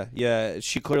 Yeah.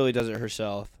 She clearly does it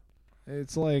herself.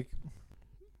 It's like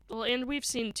Well, and we've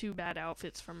seen 2 bad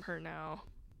outfits from her now.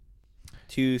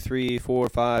 2, 3, 4,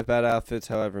 5 bad outfits,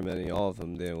 however many. All of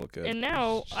them, they look good. And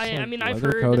now, she's I like mean, I've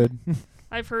leather-coated.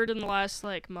 heard in the last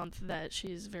like month that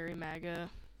she's very MAGA.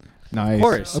 Nice.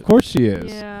 course. Of course she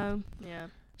is. Yeah.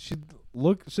 She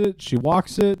looks it. She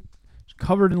walks it. She's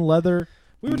covered in leather.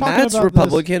 We were talking Matt's about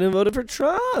Republican and voted for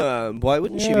Trump. Why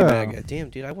wouldn't she be Yeah. MAGA? Damn,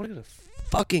 dude, I want to get a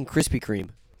fucking Krispy Kreme.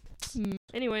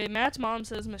 Anyway, Matt's mom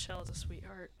says Michelle is a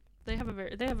sweetheart. They have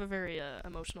a very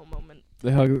emotional moment.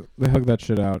 This. They hug that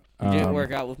shit out. It didn't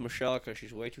work out with Michelle because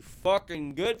she's way too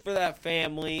fucking good for that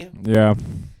family. Yeah.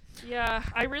 Yeah,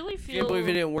 I really Can't feel. believe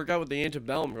it didn't work out with the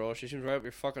Antebellum girl. She seems right up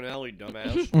your fucking alley,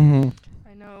 dumbass. Mm-hmm.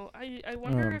 I know. I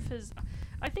wonder if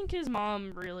I think his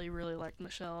mom really liked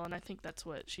Michelle, and I think that's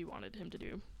what she wanted him to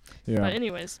do. Yeah. But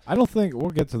anyways, I don't think we'll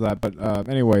get to that, but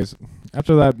anyways,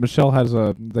 after that, Michelle has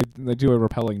they do a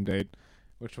repelling date,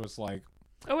 which was like,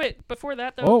 oh wait, before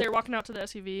that though, Oh. they're walking out to the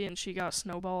SUV, and she got a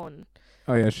snowball and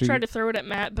oh yeah, she tried to throw it at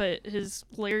Matt, but his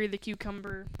Larry the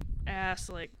Cucumber ass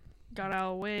like got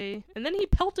out of the way, and then he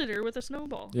pelted her with a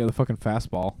snowball. yeah the fucking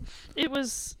fastball. It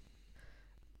was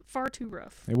far too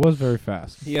rough. It was very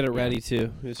fast. He had it ready,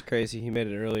 too. It was crazy. He made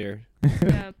it earlier.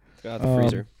 Yeah. Got the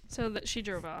freezer. So that she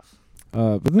drove off.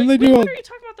 But then Wait, they do what a are you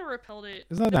talking about the repel date?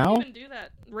 Is that They don't now? even do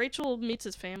that. Rachel meets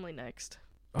his family next.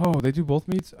 oh they do both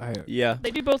meets. Yeah.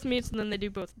 They do both meets and then they do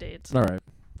both dates. All right.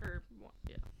 Or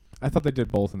yeah. I thought they did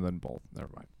both and then both. Never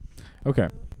mind. Okay.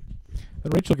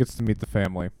 Then Rachel gets to meet the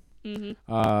family. Mm-hmm.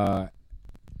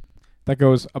 That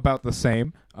goes about the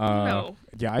same. No.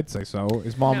 Yeah, I'd say so.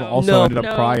 His mom No. also No. ended up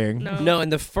No. crying. No. No, in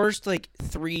the first,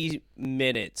 3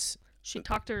 minutes. She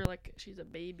talked to her like she's a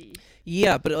baby.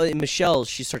 Yeah, but Michelle,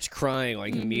 she starts crying,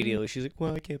 Mhm. immediately. She's like,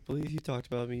 well, I can't believe you talked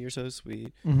about me. You're so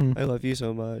sweet. Mm-hmm. I love you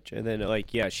so much. And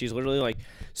then, she's literally like,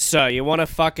 so you want to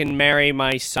fucking marry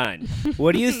my son?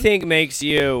 What do you think makes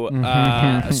you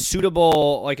a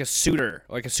suitable, a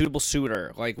suitable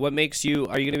suitor? What makes you,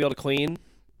 are you going to be able to clean?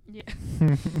 Yeah.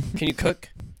 Can you cook?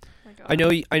 My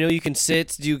God. I know you can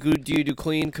sit. Do you do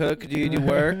clean, cook? Do you do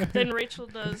work? Then Rachel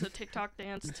does a TikTok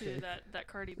dance to that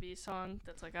Cardi B song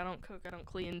that's like, I don't cook, I don't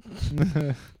clean.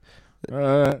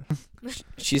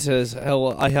 She says,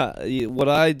 hell, what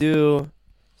I do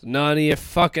is none of your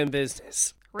fucking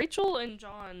business. Rachel and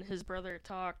John, his brother,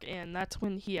 talk, and that's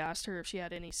when he asked her if she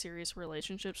had any serious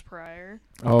relationships prior.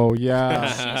 Oh yeah.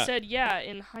 She said, yeah,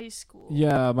 in high school.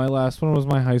 Yeah, my last one was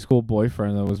my high school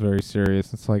boyfriend that was very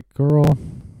serious. It's like, girl,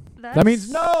 that means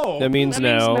no. That means That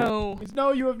no. means no. Means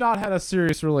no, you have not had a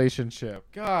serious relationship.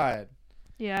 God.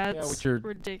 Yeah, Yeah, it's with your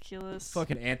ridiculous.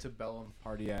 Fucking antebellum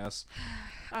party ass.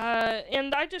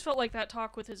 And I just felt like that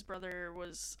talk with his brother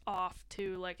was off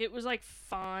too. Like it was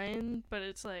fine, but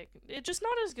it's just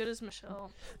not as good as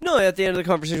Michelle. No, at the end of the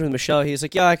conversation with Michelle, he's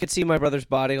like, yeah, I could see my brother's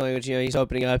body language. He's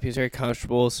opening up. He's very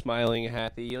comfortable, smiling,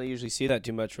 happy. You don't usually see that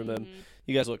too much from them. Mhm.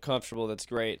 You guys look comfortable. That's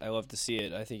great. I love to see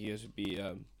it. I think you guys would be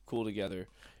cool together.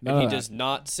 None And he of that. does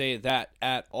not say that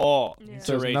at all Yeah. to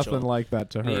There's Rachel. nothing like that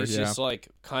to her. He's Yeah. just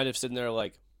kind of sitting there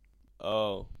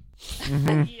oh.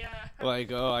 Yeah.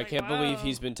 Like, oh, I Like, can't believe wow.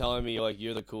 he's been telling me, like,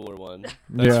 you're the cooler one.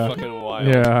 That's Yeah. fucking wild.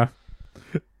 Yeah.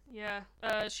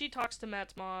 Yeah. She talks to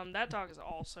Matt's mom. That talk is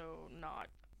also not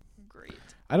great.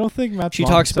 I don't think Matt's She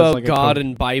mom talks says, about like, a God co-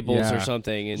 and Bibles or Yeah.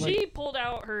 something. And She pulled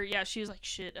out her. Yeah, she was like,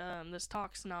 "Shit, this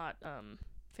talk's not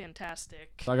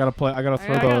fantastic. I gotta play. I gotta I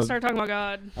throw gotta the. start talking about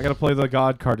God." I gotta play the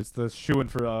God card. It's the shoo-in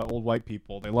for old white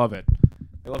people. They love it.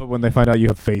 They love it when they find out you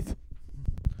have faith,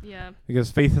 Yeah. because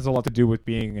faith has a lot to do with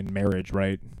being in marriage,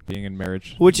 right? Being in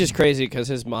marriage. which is crazy because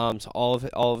his mom's all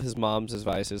of his mom's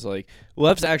advice is like,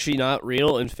 love's actually not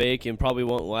real and fake and probably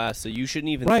won't last. So you shouldn't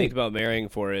even Right. think about marrying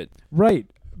for it. Right.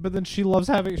 But then she loves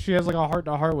having. She has like a heart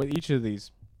to heart with each of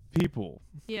these people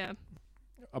Yeah.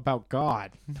 about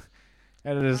God,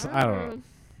 and it is. I don't know.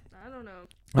 I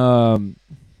don't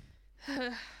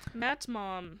know. Matt's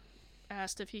mom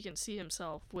asked if he can see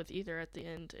himself with either at the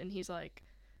end, and he's like,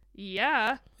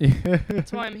 "Yeah,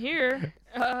 that's why I'm here."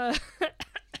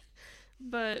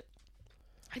 But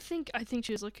I think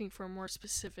she was looking for a more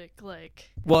specific,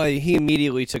 like, Well, he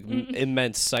immediately took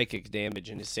immense psychic damage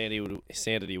and his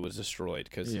sanity was destroyed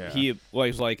because Yeah. he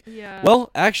was like, yeah.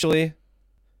 well, actually,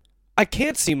 I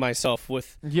can't see myself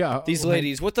with Yeah. these like,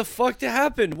 ladies. What the fuck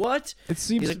happened? What? It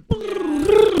seems. He's like,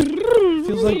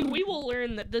 feels like. we will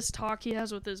learn that this talk he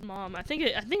has with his mom, I think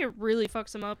it really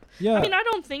fucks him up. Yeah. I mean, I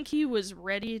don't think he was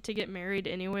ready to get married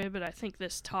anyway, but I think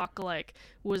this talk like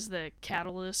was the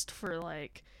catalyst for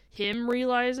like him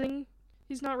realizing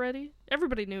he's not ready.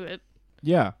 Everybody knew it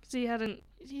Yeah. because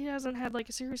he hasn't had like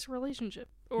a serious relationship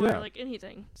or Yeah. like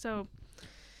anything. So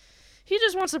he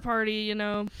just wants to party, you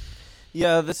know.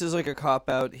 yeah, this is like a cop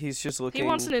out. He's just looking. He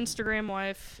wants an Instagram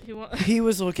wife. He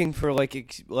was looking for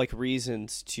like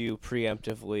reasons to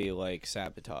preemptively like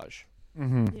sabotage,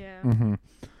 Mm-hmm. Yeah.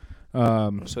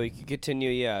 Mm-hmm. so he could continue.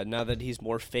 Yeah, now that he's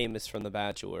more famous from The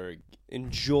Bachelor,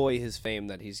 enjoy his fame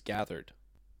that he's gathered.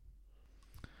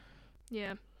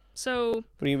 Yeah. So What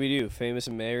are you gonna do? Famous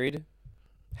and married,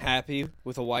 happy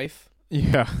with a wife?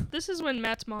 Yeah. this is when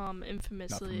Matt's mom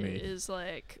infamously me. is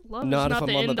like, love Not is if not I'm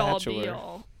the on The end all Bachelor. be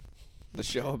all. The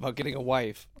show about getting a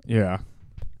wife. Yeah.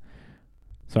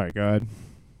 Sorry. Go ahead.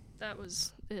 That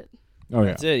was it. Oh yeah.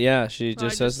 That's it. Yeah, she Well, I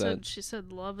just says that. said, she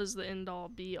said love is the end all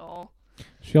be all.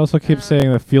 She also keeps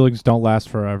saying that feelings don't last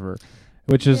forever,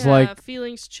 which is yeah, like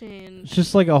feelings change.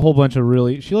 just like a whole bunch of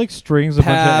really. She like strings a bunch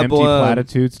of empty Pablum.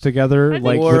 platitudes together, I think-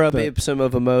 like Or with a the- ipsum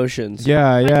of emotions. Yeah,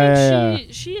 I yeah.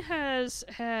 think she has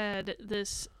had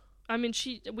this. I mean,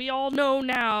 we all know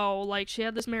now. Like she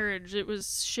had this marriage. It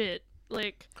was shit.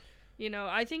 Like, you know,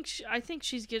 I think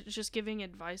she's just giving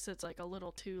advice that's like a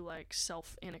little too like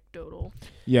self anecdotal.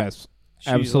 Yes,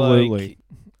 She's absolutely. Like,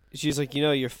 she's like,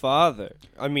 your father.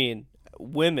 I mean,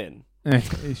 women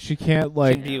She can't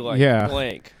like. can be like yeah,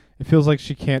 blank. it feels like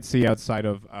she can't see outside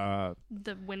of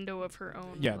The window of her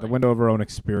own. yeah, the like- window of her own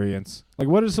experience. Like,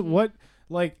 what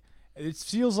like it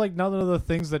feels like none of the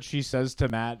things that she says to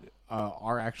Matt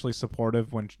are actually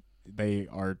supportive when they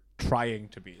are trying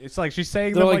to be. It's like she's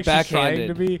saying They're them like like she's trying backhanded.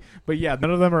 to be, but yeah, none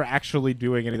of them are actually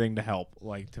doing anything to help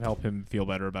him feel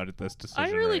better about this decision. I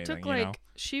or really anything, took you like know?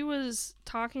 she was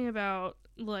talking about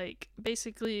like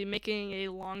basically making a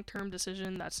long-term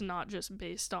decision that's not just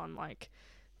based on like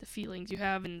the feelings you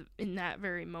have in that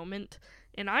very moment.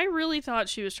 And I really thought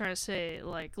she was trying to say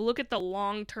like look at the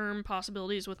long-term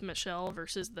possibilities with Michelle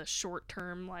versus the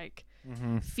short-term like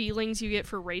feelings you get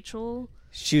for Rachel.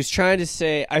 She was trying to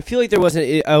say. I feel like there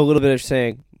wasn't a little bit of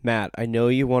saying, Matt, I know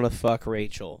you want to fuck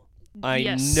Rachel. I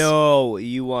Yes. know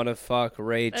you want to fuck As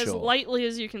Rachel. lightly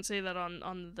as you can say that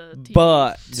on the TV.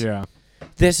 But Yeah.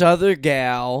 this other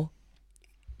gal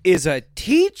is a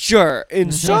teacher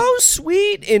and so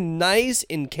sweet and nice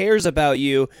and cares about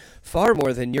you far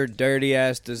more than your dirty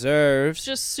ass deserves.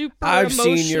 just super I've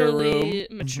seen your emotionally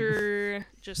mature,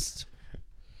 just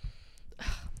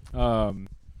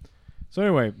So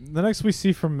anyway, the next we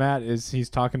see from Matt is he's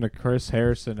talking to Chris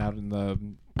Harrison out in the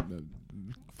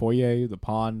foyer, the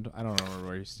pond. I don't remember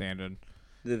where he's standing.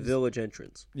 The village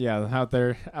entrance. Yeah, out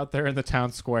there in the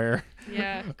town square.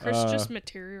 yeah. Chris just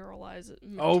materializes.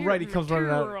 Oh, right, he comes running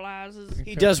out. Materializes.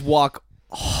 He does walk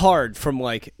hard from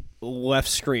like left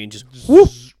screen, just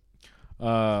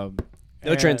No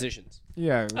no transitions.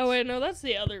 Yeah. Oh wait, no, that's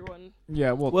the other one.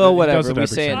 Yeah. Well, Well, he whatever, does it we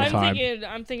every say it single now. time.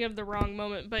 I'm thinking of the wrong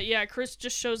moment, but yeah, Chris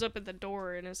just shows up at the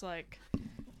door and is like,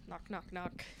 knock, knock,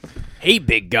 knock. Hey,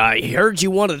 big guy, heard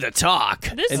you wanted to talk.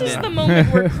 This And is then- the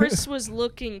moment where Chris was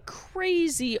looking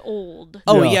crazy old.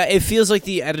 Oh Yeah. yeah, it feels like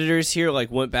the editors here like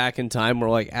went back in time. We're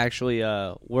like, actually,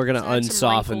 we're gonna Let's add some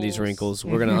unsoften these wrinkles.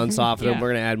 We're gonna unsoften Yeah. them. We're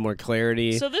gonna add more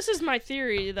clarity. So this is my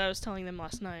theory that I was telling them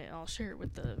last night. I'll share it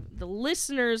with the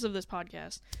listeners of this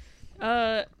podcast.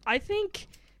 I think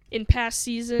in past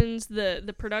seasons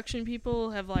the production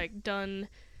people have like done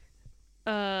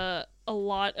a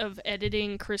lot of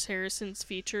editing Chris Harrison's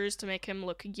features to make him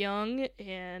look young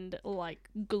and like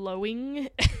glowing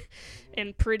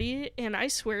and pretty, and I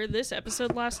swear this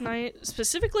episode last night,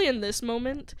 specifically in this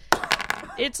moment,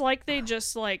 it's like they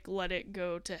just like let it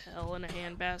go to hell in a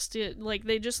handbasket. Like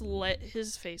they just let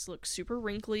his face look super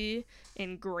wrinkly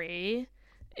and gray.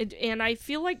 And I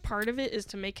feel like part of it is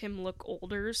to make him look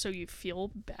older, so you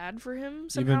feel bad for him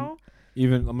somehow.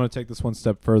 Even I'm going to take this one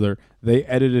step further. They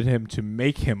edited him to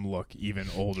make him look even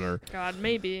older. God,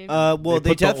 maybe. Well, They they put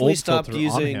the definitely old stopped filter on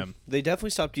using. him. They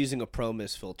definitely stopped using a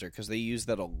ProMist filter because they use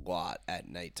that a lot at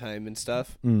nighttime and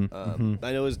stuff. I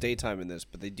know it's daytime in this,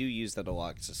 but they do use that a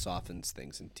lot because it softens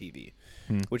things in TV,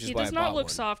 which is He why does I not bought look one.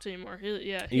 soft anymore. He looks,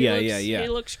 Yeah. He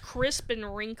looks crisp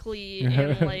and wrinkly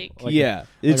and like Yeah,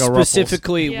 it like a Ruffles.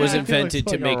 specifically was Yeah. invented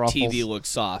Looks to like a make TV Ruffles. look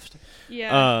soft.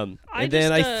 yeah. And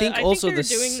then I think also they're this.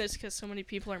 doing this because so many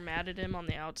people are mad at him on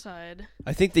the outside.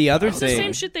 I think the other It's the thing.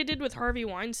 same shit they did with Harvey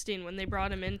Weinstein when they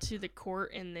brought him into the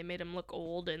court and they made him look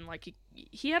old and like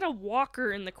he had a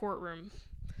walker in the courtroom.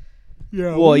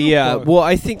 Yeah. Well, yeah. Well,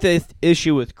 I think the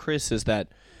issue with Chris is that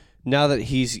now that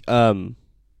he's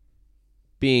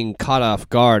being caught off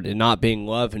guard and not being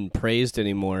loved and praised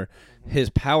anymore, his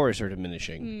powers are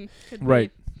diminishing. Could be.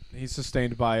 Right. He's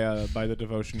sustained by the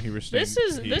devotion he received. This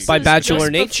is By just Bachelor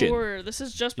Nation. before, this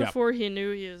is just Yep. before he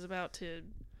knew he was about to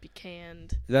be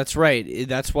canned. That's right.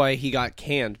 That's why he got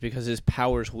canned, because his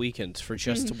powers weakened for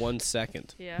just 1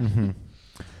 second. Yeah.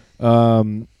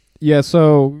 Yeah,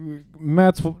 so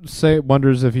Matt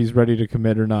wonders if he's ready to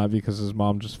commit or not because his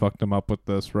mom just fucked him up with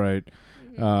this, right?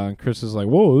 And Chris is like,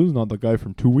 "Whoa, this is not the guy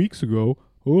from 2 weeks ago."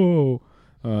 Whoa.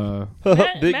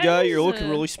 Big Matt guy, is, you're looking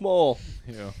really small.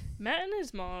 Yeah. Matt and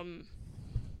his mom,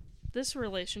 this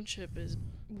relationship is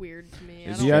weird to me. I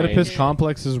Is don't The Yeah, like Oedipus it.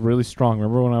 complex is really strong.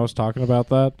 Remember when I was talking about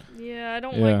that? Yeah, I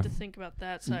don't Yeah. like to think about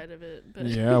that side of it. But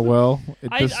Yeah, well,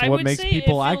 this is I what would makes say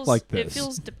people it act feels, like It this.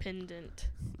 feels dependent.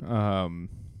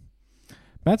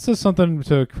 Matt says something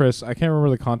to Chris. I can't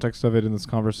remember the context of it in this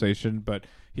conversation, but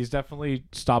he's definitely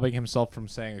stopping himself from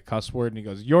saying a cuss word, and he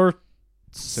goes, "You're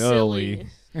silly."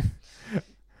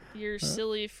 You're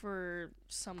silly for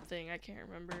something. I can't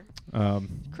remember.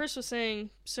 Chris was saying,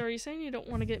 "So are you saying you don't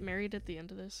want to get married at the end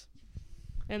of this?"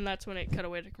 And that's when it cut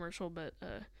away to commercial. But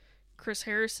Chris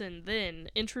Harrison then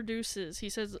introduces. He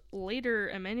says later,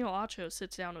 Emmanuel Acho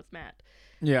sits down with Matt.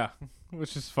 Yeah,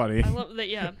 which is funny. I love that.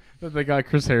 Yeah. that they got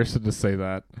Chris Harrison to say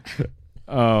that.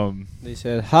 They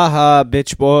said, "Ha,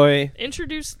 bitch boy."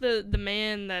 Introduce the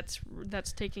man that's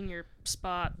taking your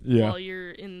spot Yeah. while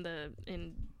you're in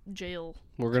jail.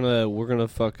 We're gonna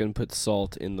fucking put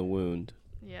salt in the wound.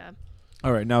 Yeah.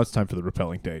 All right, now it's time for the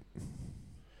repelling date.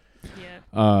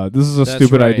 Yeah. This is a That's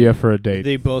stupid right. idea for a date.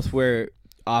 They both wear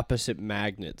opposite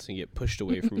magnets and get pushed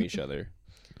away from each other.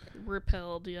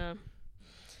 Repelled. Yeah.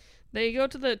 They go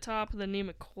to the top of the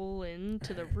Nemacolin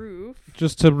to the roof.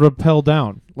 Just to repel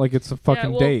down, like it's a fucking yeah,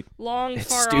 well, date. Long It's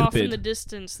far off in stupid. the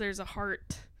distance, there's a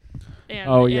heart. And,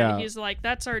 Oh, and yeah. he's like,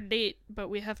 "That's our date, but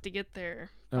we have to get there.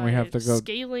 And we by have to go-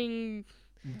 scaling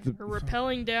or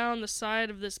rappelling down the side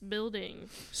of this building."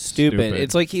 Stupid.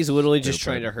 It's like he's literally just Stupid.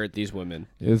 trying to hurt these women.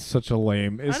 It's such a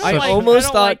lame. It's I such don't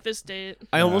almost like thought- this date.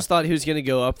 I Yeah. almost thought he was gonna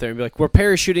go up there and be like, "We're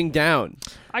parachuting down,"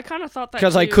 I kind of thought that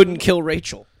because I too. couldn't kill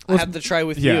Rachel. I Well, have to try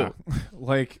with yeah, you.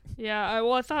 like Yeah,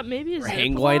 I thought maybe a Or zip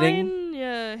hang gliding? line.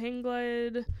 Yeah, hang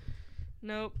glide.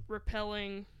 Nope,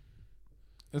 rappelling.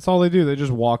 that's all they do. They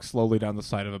just walk slowly down the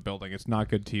side of a building. It's not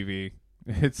good TV.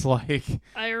 It's like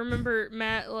I remember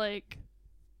Matt, like,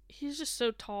 he's just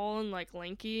so tall and, like,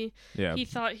 lanky. yeah, He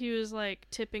thought he was, like,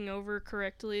 tipping over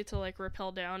correctly to, like,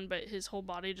 rappel down, but his whole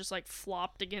body just, like,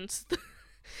 flopped against the,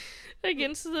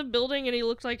 against the building, and he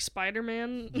looked like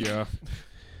Spider-Man. yeah.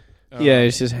 Yeah,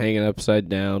 he's just hanging upside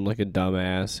down like a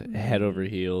dumbass, head over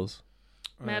heels.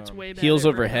 Matt's way better. Heels at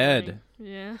over head. rappelling.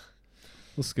 Yeah.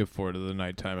 Let's skip forward to the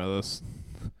nighttime of this.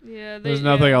 Yeah. There's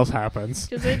nothing else happens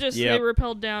Because they just, Yep. they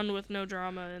rappelled down with no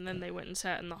drama, and then they went and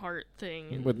sat in the heart thing.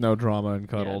 And with no drama and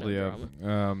cuddled. no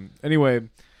Yeah. Anyway,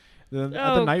 at the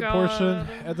Oh,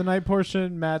 night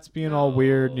portion, Matt's being all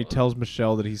weird, and he No. tells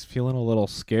Michelle that he's feeling a little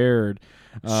scared.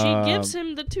 She gives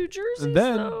him the 2 jerseys, And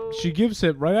then though. she gives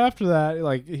him right after that.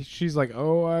 Like she's like,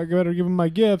 "Oh, I better give him my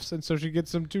gifts," and so she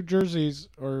gets him 2 jerseys,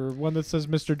 or one that says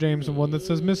Mr. James and one that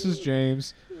says Mrs.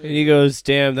 James. And he goes,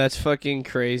 "Damn, that's fucking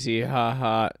crazy, ha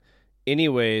ha."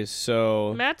 Anyways,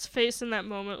 so Matt's face in that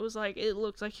moment was like, it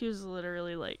looked like he was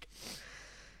literally like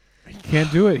He can't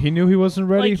do it. He knew he wasn't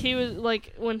ready. like he was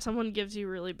like when someone gives you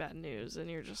really bad news and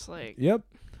you're just like, Yep.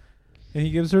 And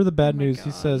he gives her the bad Oh my news.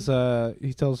 He God. says,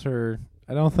 he tells her,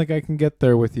 I don't think I can get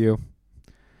there with you.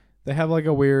 They have like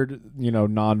a weird,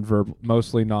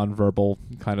 mostly nonverbal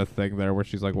kind of thing there where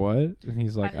she's like, what? And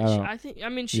he's like, I don't. I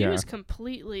mean, she Yeah. was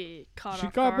completely caught She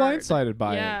off got guard. blindsided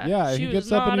by Yeah, it. Yeah, she he was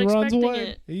gets up and he not runs expecting away.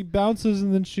 it. He bounces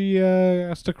and then she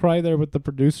has to cry there with the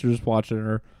producers watching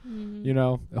her.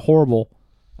 Mhm. Horrible.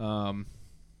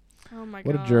 Oh my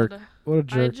what God. a jerk. What a I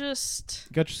jerk. just.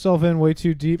 Got yourself in way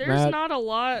too deep, There's Matt. not a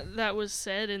lot that was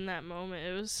said in that moment.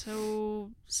 It was so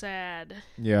sad.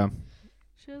 Yeah.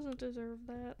 She doesn't deserve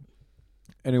that.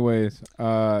 Anyways,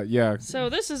 yeah. So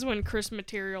this is when Chris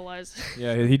materialized.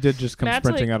 Yeah, he did just come Matt's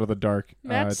sprinting like- out of the dark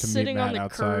Matt's to meet sitting Matt on the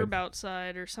outside. curb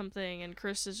outside or something, and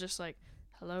Chris is just like,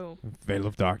 "Hello, Veil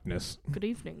of darkness. good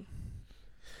evening."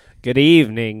 Good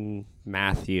evening,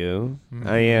 Matthew.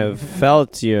 I have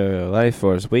felt your life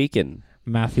force weaken.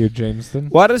 Matthew Jameson.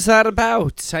 What is that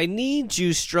about? I need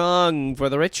you strong for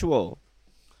the ritual.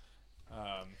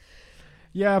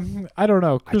 Yeah, I don't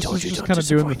know. Chris told is you just don't kind of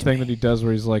doing the disappoint thing that he does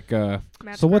where he's like,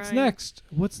 Matt's so what's crying. next?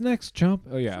 What's next, Jump?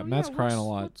 Oh, yeah, So, Matt's crying a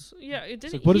lot. Yeah, it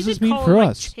didn't. like, what he does this did mean call for him,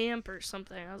 us? Like, champ or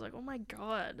something. I was like, oh my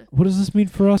God. What does this mean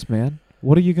for us, man?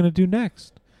 What are you going to do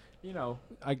next?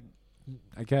 I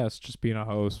guess just being a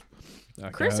host. I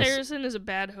Chris guess. Harrison is a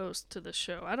bad host to the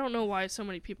show. I don't know why so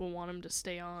many people want him to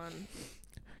stay on.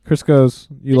 Chris goes,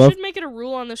 They should make it a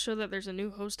rule on the show that there's a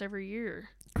new host every year.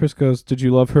 Chris goes, did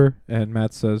you love her? And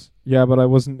Matt says, yeah, but I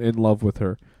wasn't in love with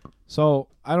her. So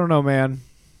I don't know, man.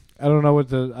 I don't know what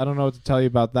to tell you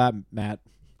about that, Matt.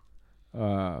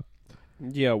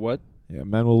 Yeah, what? Yeah,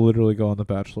 men will literally go on The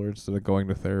Bachelor instead of going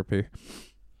to therapy.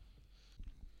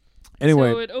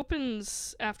 Anyway, So it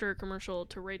opens after a commercial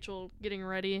to Rachel getting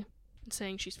ready and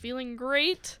saying she's feeling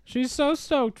great. she's so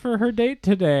stoked for her date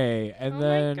today, and oh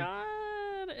then my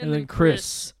God. and then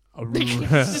Chris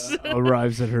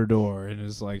arrives at her door and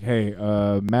is like, "Hey,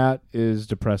 Matt is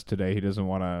depressed today. He doesn't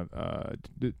want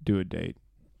to do a date."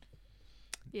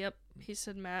 Yep. He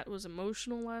said Matt was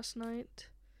emotional last night.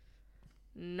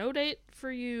 No date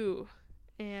for you.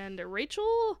 And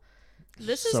Rachel,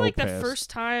 this is So like the pissed. first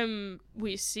time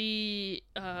we see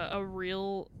a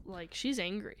real, like, she's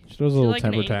angry. She does a She's little like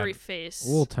an temper angry tantrum. face. A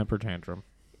little temper tantrum.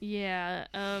 Yeah,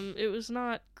 it was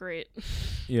not great.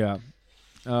 Yeah.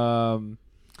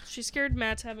 She's scared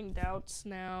Matt's having doubts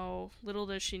now. Little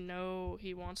does she know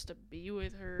he wants to be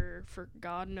with her for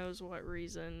God knows what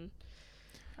reason.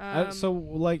 So,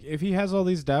 like, if he has all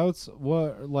these doubts,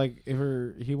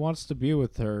 he wants to be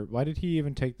with her, why did he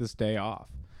even take this day off?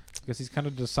 Because he's kind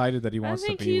of decided that he wants I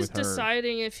think to be he's with her.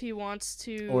 deciding if he wants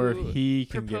to Or if he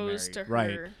can get propose married. to her.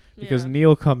 Right. Because Yeah.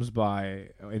 Neil comes by,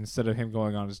 instead of him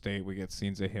going on his date, we get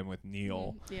scenes of him with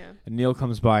Neil. Yeah. And Neil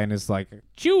comes by and is like,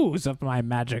 "Choose of my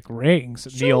magic rings."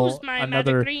 Choose Neil, my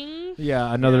another, magic ring.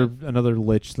 yeah, another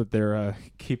lich that they're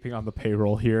keeping on the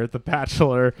payroll here at The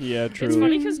Bachelor. Yeah, It's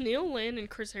funny because Neil Lynn and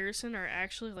Chris Harrison are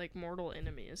actually like mortal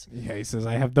enemies. Yeah, he says,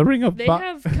 "I have the ring of." They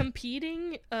have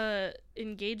competing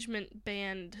engagement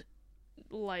band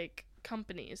like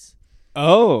companies.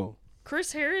 Oh.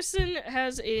 Chris Harrison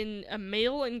has a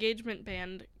male engagement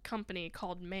band company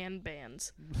called Man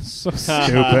Bands. So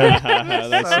stupid.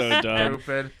 That's so dumb.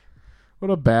 Stupid. What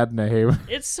a bad name.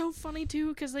 It's so funny too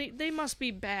because they must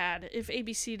be bad if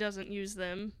ABC doesn't use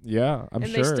them Yeah, I'm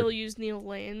and sure. they still use Neil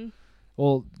Lane.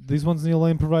 Well, these ones Neil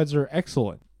Lane provides are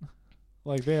excellent.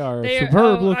 Like they are They are-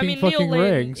 superb looking I mean, fucking Neil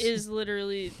Lane rings.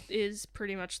 is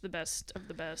pretty much the best of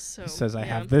the best. So He says, "I yeah.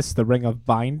 have this: the ring of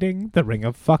binding, the ring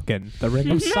of fucking, the ring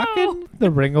of No. sucking, the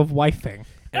ring of wifing,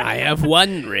 And I have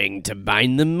one ring to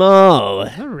bind them all.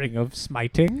 the ring of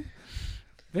smiting.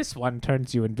 This one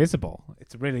turns you invisible.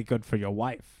 It's really good for your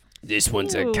wife." This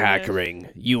one's a Ooh. cock ring.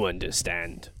 You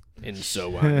understand. And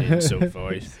so on and so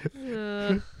forth.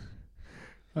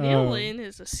 Neil Lane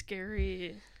is a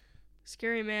scary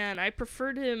man. I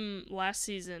preferred him last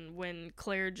season when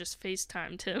Claire just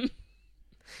FaceTimed him.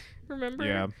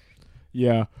 Remember?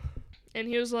 Yeah. And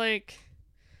he was like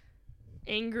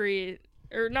angry,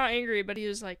 or not angry, but he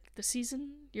was like,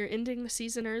 you're ending the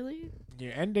season early?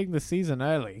 You're ending the season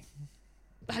early.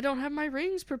 I don't have my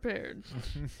rings prepared.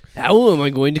 How am I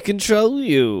going to control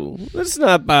you? That's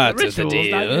not part of the Ritual's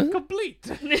not yet deal.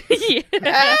 complete.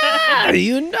 Yeah.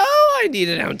 You know I need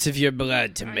an ounce of your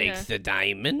blood to Oh, make yeah. the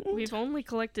diamond. We've only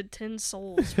collected 10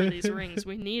 souls for these rings.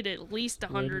 We need at least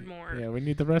 100 more. Yeah, we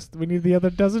need the rest. We need the other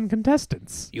dozen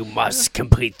contestants. You must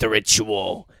complete the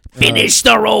ritual. Finish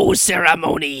the rose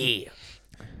ceremony.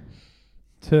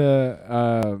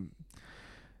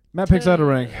 Matt picks out a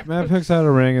ring. Matt picks out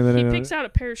a ring, and then He in picks out a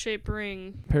pear-shaped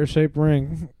ring. a pear-shaped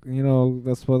ring. You know,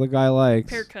 that's what the guy likes.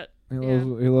 Pear cut. He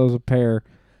loves a pear.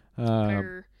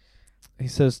 Pear. He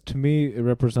says, "To me, it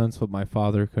represents what my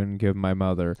father couldn't give my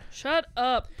mother." Shut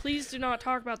up. Please do not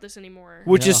talk about this anymore.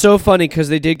 Which Yeah. is so funny because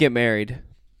they did get married.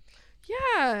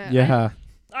 Yeah. Yeah.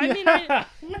 I mean,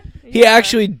 He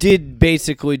actually did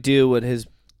basically do what his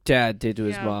dad did to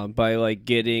his Yeah. mom by like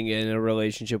getting in a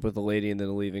relationship with a lady and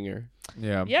then leaving her.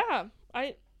 Yeah. Yeah.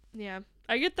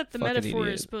 I get that the Fucking metaphor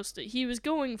idiot. is supposed to. He was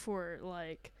going for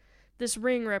like, this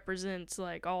ring represents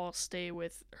like I'll stay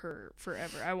with her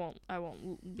forever. I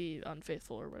won't be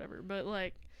unfaithful or whatever. But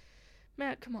like,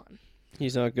 Matt, come on.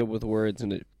 He's not good with words,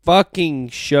 and it fucking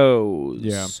shows.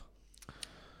 Yeah.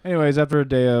 Anyways, after a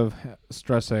day of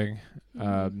stressing,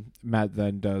 Mm-hmm. Matt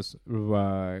then does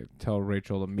tell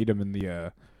Rachel to meet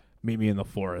me in the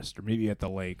forest or meet me at the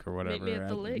lake or whatever. me at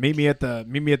the lake. Meet me at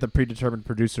the predetermined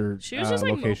producer She was just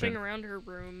like location. moping around her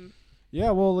room.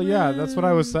 Yeah, well, yeah, that's what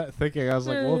I was thinking. I was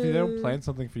like, well, if they don't Uh. plan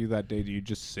something for you that day, do you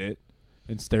just sit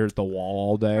and stare at the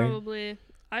wall all day? Probably.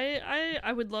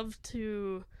 I would love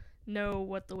to know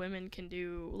what the women can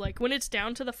do. Like when it's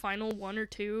down to the final one or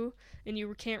two, and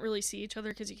you can't really see each other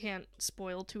because you can't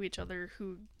spoil to each other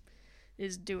who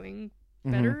is doing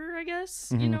Mhm. better. I guess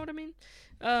you Mhm. know what I mean.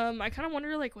 I kind of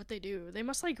wonder like what they do. They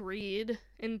must like read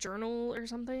and journal or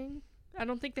something. I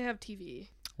don't think they have TV.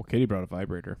 Well, Katie brought a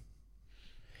vibrator.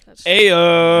 That's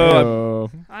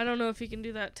Ayo! I don't know if you can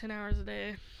do that 10 hours a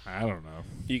day. I don't know.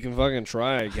 You can fucking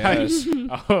try, I guess.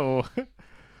 Oh,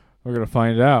 we're gonna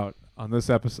find out on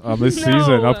this episode, on this No.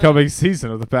 season, upcoming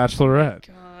season of The Bachelorette.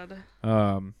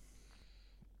 God.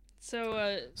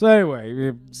 So So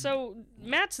anyway, So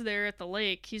Matt's there at the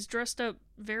lake. He's dressed up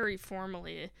very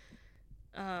formally.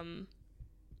 And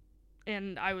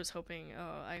I was hoping,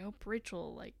 I hope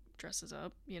Rachel like dresses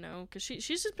up, you know, because she's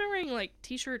just been wearing like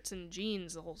t-shirts and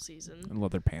jeans the whole season and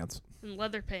leather pants. and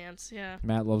leather pants. Yeah.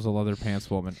 Matt loves a leather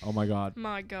pants woman. Oh my god.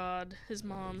 My God, his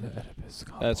mom. The Oedipus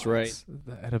complex. That's right.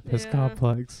 The Oedipus Yeah.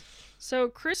 complex. So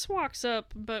Chris walks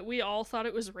up, but we all thought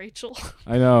it was Rachel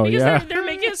I know. because Yeah. they're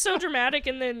making it so dramatic,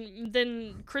 and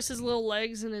then Chris's little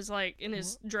legs and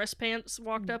his dress pants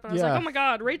walked up, and I was Yeah. like, oh my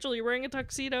God, Rachel, you're wearing a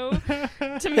tuxedo.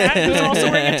 To Matt, who's also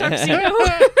wearing a tuxedo.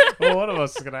 Well, one of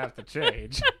us is gonna have to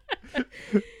change.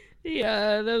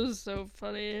 Yeah, that was so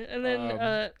funny. And then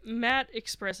Um, Matt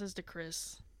expresses to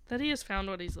Chris that he has found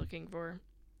what he's looking for,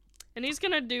 and he's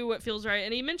gonna do what feels right.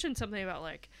 And he mentioned something about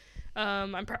like,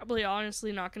 I'm probably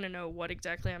honestly not gonna know what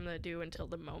exactly I'm gonna do until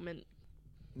the moment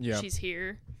Yeah. she's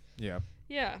here. Yeah.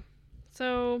 Yeah.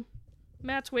 So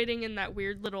Matt's waiting in that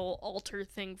weird little altar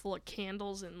thing full of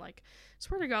candles and like,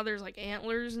 swear to God, there's like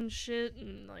antlers and shit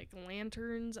and like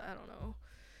lanterns. I don't know.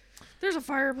 There's a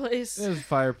fireplace. There's a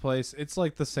fireplace. It's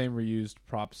like the same reused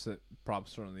props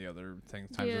from the other times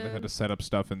where Yeah. they had to set up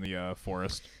stuff in the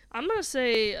forest. I'm gonna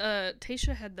say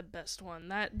Tasha had the best one.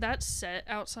 That set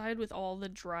outside with all the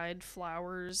dried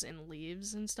flowers and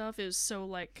leaves and stuff is so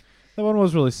like, That one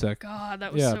was really sick. God,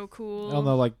 that was Yeah. so cool. On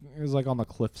the it was like on the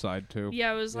cliffside too.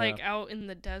 Yeah, it was like Yeah. out in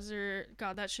the desert.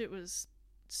 God, that shit was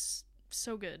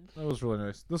so good. That was really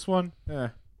nice. This one,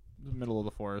 the middle of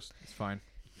the forest. It's fine.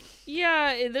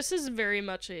 Yeah, this is very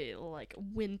much a like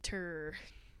winter,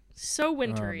 so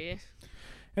wintry.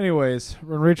 Anyways,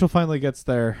 when Rachel finally gets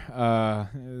there,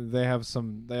 they have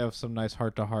some nice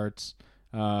heart to hearts,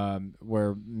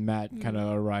 where Matt kind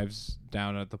of arrives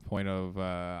down at the point of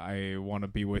I want to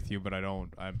be with you, but I'm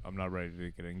not ready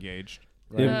to get engaged.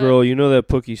 Hey, Right. girl, you know that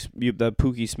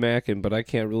pookie smacking, but I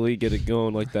can't really get it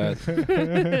going like that.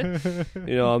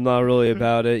 You know, I'm not really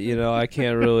about it. You know, I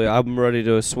can't really. I'm ready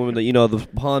to swim. You know, the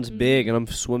pond's big, and I'm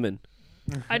swimming.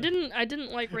 I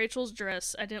didn't like Rachel's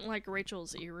dress. I didn't like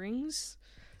Rachel's earrings.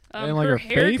 I didn't like her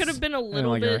hair face. could have been a I didn't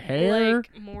little like her bit hair.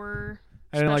 like more.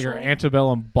 I didn't like her special.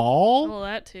 antebellum ball. Well,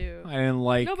 that too. I didn't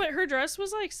like No, but her dress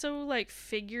was like so like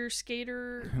figure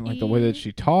skater. like the way that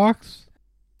she talks.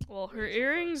 Well, her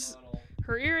earrings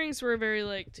were very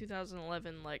like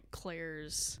 2011 like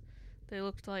Claire's. They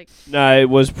looked like Nah, it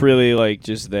was pretty like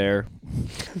just there,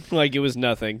 like it was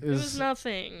nothing. it was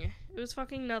nothing. It was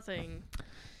fucking nothing.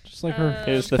 Just like her.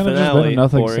 Here's the Kind of just been a finale,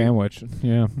 nothing boring. sandwich.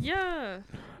 Yeah. Yeah.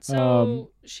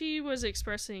 So she was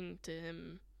expressing to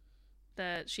him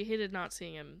that she hated not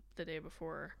seeing him the day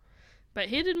before, but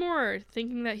hated more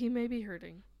thinking that he may be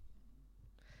hurting.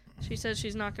 She says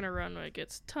she's not going to run when it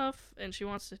gets tough, and she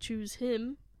wants to choose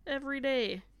him every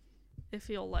day if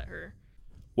he'll let her.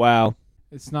 Wow.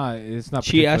 It's not.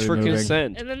 She asked for particularly moving.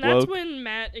 consent. And then that's bloke. when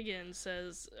Matt again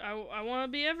says, I want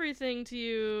to be everything to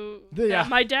you Yeah. that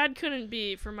my dad couldn't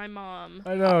be for my mom.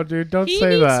 I know, dude. Don't He say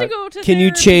needs that. to go to Can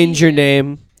you change your therapy.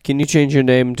 name Can you change your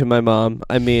name to my mom?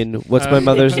 I mean, what's my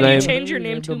mother's Can name? you change your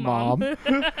name to Mom?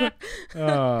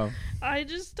 Oh. I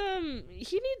just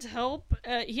he needs help.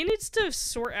 He needs to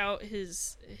sort out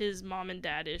his mom and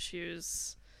dad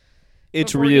issues.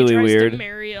 It's before really he tries weird. To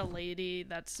marry a lady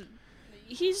that's.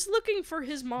 He's looking for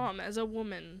his mom as a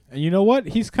woman. And you know what?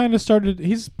 He's begun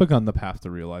the path to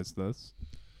realize this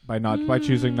by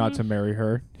choosing not to marry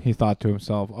her. He thought to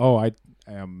himself, "Oh, I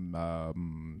am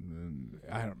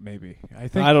I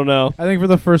don't know. I think for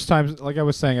the first time, like I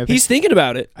was saying, He's thinking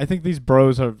about it. I think these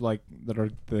bros are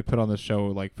they put on the show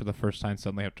like for the first time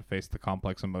suddenly have to face the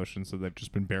complex emotions that they've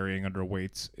just been burying under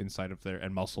weights inside of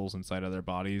and muscles inside of their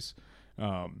bodies.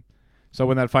 So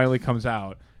when that finally comes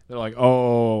out, they're like,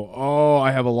 oh,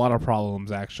 I have a lot of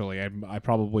problems actually. I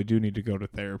probably do need to go to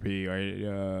therapy.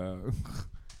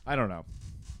 I don't know.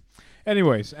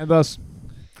 Anyways, and thus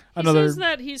He says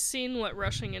that he's seen what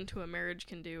rushing into a marriage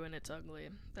can do, and it's ugly.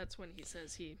 That's when he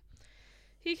says he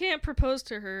can't propose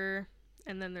to her,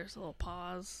 and then there's a little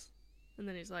pause, and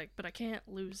then he's like, "But I can't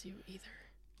lose you either."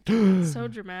 So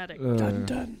dramatic. Dun,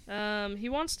 dun. He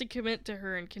wants to commit to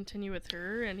her and continue with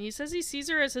her, and he says he sees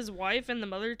her as his wife and the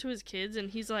mother to his kids, and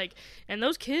he's like, "And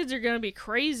those kids are gonna be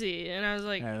crazy." And I was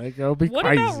like, yeah, they're gonna be "What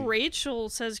crazy. about Rachel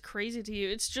says crazy to you?"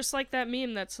 It's just like that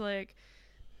meme that's like,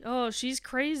 "Oh, she's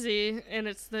crazy," and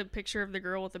it's the picture of the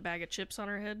girl with a bag of chips on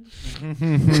her head.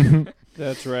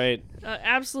 That's right.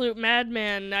 Absolute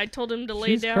madman. I told him to lay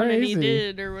She's down and he crazy.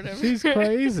 did, or whatever. She's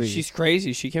crazy. She's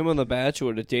crazy. She came on The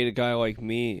Bachelor to date a guy like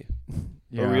me,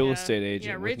 Yeah. a real Yeah. estate agent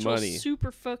Yeah, with Rachel's money.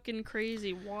 super fucking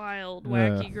crazy, wild, Yeah.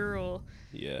 wacky girl.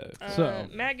 Yeah. So-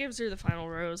 Matt gives her the final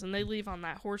rose, and they leave on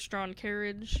that horse-drawn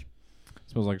carriage.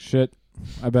 Smells like shit.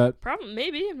 I bet. Probably,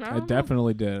 maybe. I I don't know.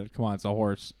 definitely did. Come on, it's a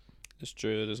horse. It's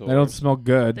true. It is a They don't horse. smell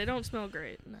good. They don't smell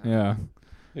great. No. Yeah.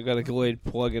 They got a Glade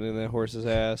plug-in in that horse's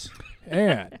ass.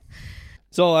 And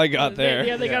That's all I got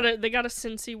there. They got a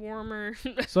Cincy warmer.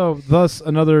 so, thus,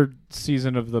 another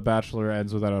season of The Bachelor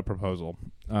ends without a proposal.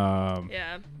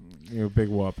 Yeah. Big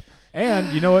whoop.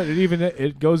 And you know what?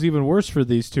 It goes even worse for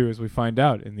these two, as we find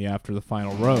out in the After the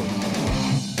Final Rose.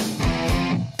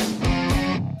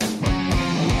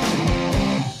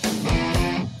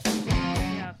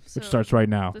 Yeah. Which So starts right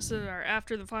now. This is our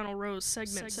After the Final Rose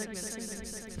segment.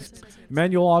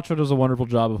 Manuel Acho does a wonderful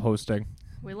job of hosting.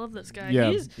 We love this guy.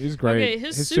 Yeah, he's great. Okay,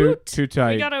 his suit suit, too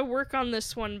tight. We gotta work on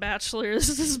this one, Bachelor.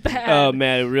 This is bad. Oh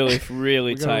man, really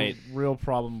We got tight. a real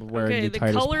problem with wearing Okay, the the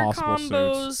tightest color possible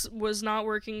combos suits. was not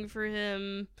working for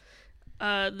him.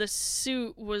 The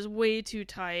suit was way too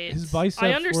tight. His biceps I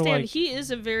were understand like- he is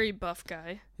a very buff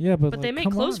guy. Yeah, but they like, make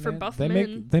come clothes on, for man. buff they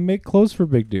men. They make clothes for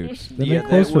big dudes. They Yeah, make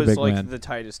clothes that for was big like men. the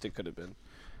tightest it could have been.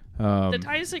 The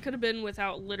tightest it could have been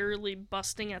without literally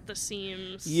busting at the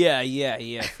seams. Yeah,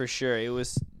 for sure. It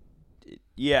was,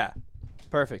 yeah,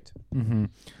 perfect.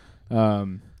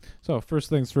 Mm-hmm. So first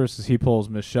things first is he pulls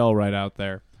Michelle right out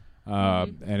there,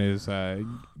 and is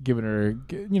giving her,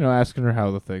 asking her how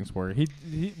the things were. He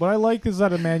what I like is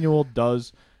that Emmanuel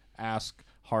does ask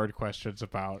hard questions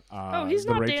about he's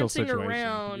the not Rachel dancing situation.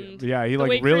 around Yeah, he the way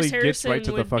like really Chris gets right Harrison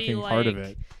to the would be fucking heart of like-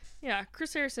 it. Yeah,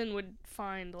 Chris Harrison would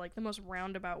find like the most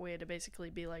roundabout way to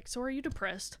basically be like, "So are you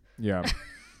depressed?" Yeah.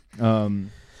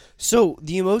 So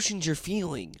the emotions you're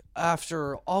feeling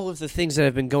after all of the things that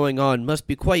have been going on must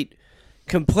be quite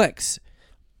complex.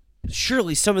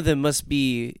 Surely some of them must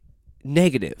be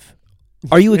negative.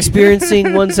 Are you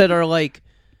experiencing ones that are like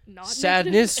Not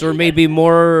sadness negative. or maybe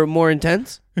more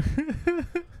intense?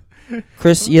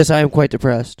 Chris, yes, I am quite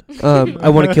depressed. I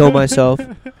want to kill myself,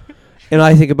 and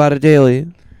I think about it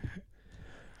daily.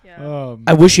 Yeah.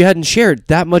 I wish you hadn't shared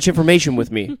that much information with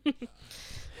me.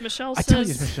 Michelle I says, tell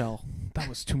you, Michelle, that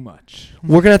was too much.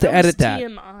 We're gonna have to was edit that.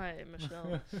 TMI,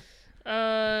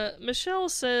 Michelle. Michelle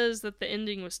says that the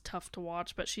ending was tough to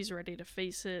watch, but she's ready to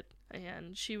face it.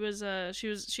 And she said she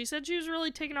was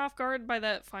really taken off guard by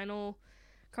that final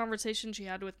conversation she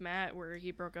had with Matt, where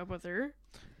he broke up with her.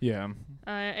 Yeah.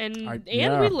 And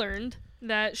yeah. we learned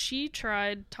that she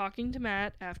tried talking to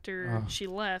Matt after she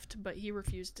left, but he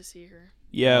refused to see her.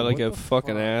 Yeah, Oh, like what a the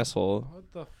fucking fuck? asshole.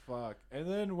 What the fuck? And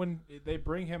then when they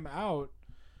bring him out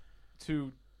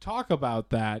to talk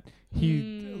about that,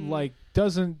 he like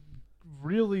doesn't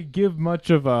really give much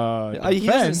of a He doesn't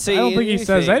defense. say I don't think he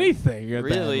says anything. anything.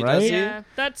 Really, right? does he? Yeah,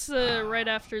 that's right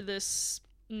after this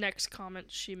next comment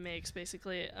she makes,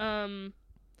 basically. He asked her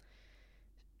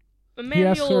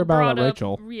Emmanuel about brought up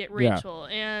Rachel. Rachel,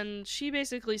 and she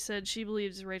basically said she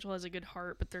believes Rachel has a good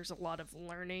heart, but there's a lot of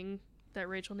learning that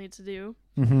Rachel needs to do.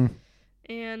 Mm-hmm.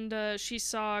 And she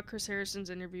saw Chris Harrison's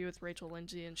interview with Rachel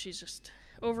Lindsay, and she's just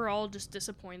overall just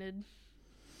disappointed.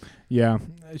 Yeah,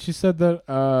 she said that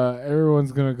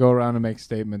everyone's gonna go around and make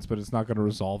statements, but it's not gonna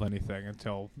resolve anything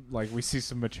until like we see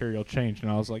some material change.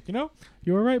 And I was like,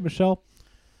 you were right, Michelle.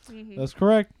 Mhm. That's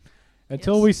correct.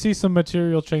 Until Yes. we see some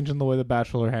material change in the way the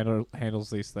Bachelor handles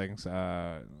these things,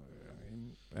 Mhm.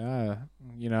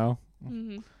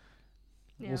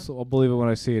 Yeah. I'll believe it when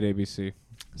I see it. ABC.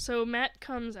 So Matt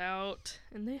comes out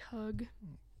and they hug.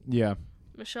 Yeah.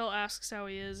 Michelle asks how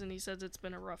he is, and he says it's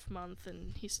been a rough month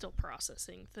and he's still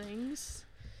processing things.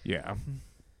 Yeah.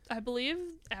 I believe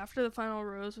After the Final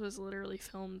Rose was literally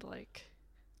filmed like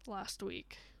last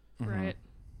week, right?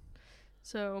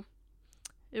 So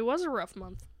it was a rough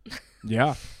month.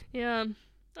 Yeah. Yeah.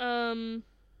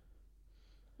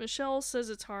 Michelle says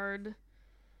it's hard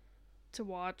to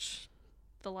watch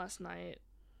the last night,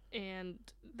 and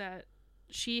that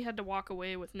she had to walk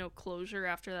away with no closure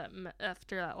after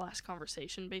that last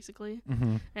conversation, basically,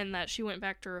 and that she went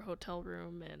back to her hotel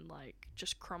room and like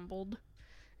just crumbled,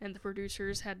 and the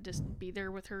producers had to be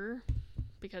there with her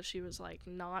because she was like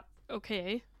not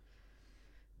okay,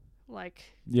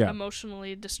 like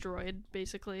emotionally destroyed,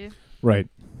 basically. Right.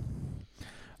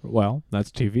 Well,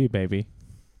 that's TV, baby.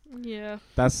 Yeah.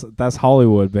 That's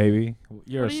Hollywood, baby.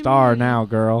 You're What a do you star mean? now,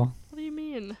 girl. What do you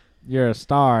mean? You're a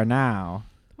star now.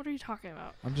 What are you talking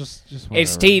about? I'm just It's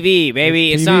whatever. TV,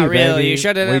 baby. It's TV, not real. baby. You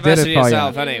should have We did it invested for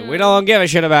yourself, you. honey. We don't give a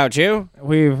shit about you.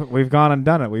 We've gone and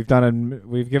done it. We've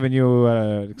given you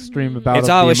an extreme bout It's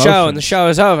of all the a show, and the emotions. show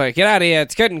is over. Get out of here.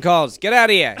 It's curtain calls. Get out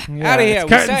of here. Yeah, Out of here. It's We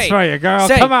curtains say. for you, girl.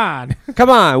 Say. Come on. Come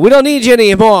on. We don't need you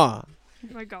anymore. Oh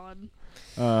my god.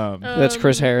 That's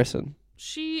Chris Harrison.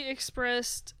 She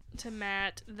expressed to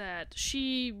Matt that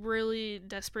she really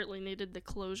desperately needed the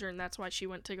closure, and that's why she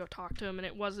went to go talk to him, and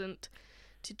it wasn't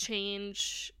to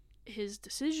change his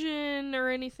decision or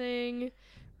anything,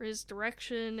 or his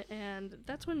direction. And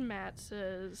that's when Matt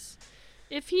says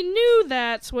if he knew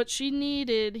that's what she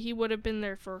needed, he would have been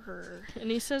there for her. And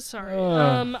he says sorry.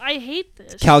 I hate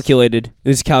this. Calculated. It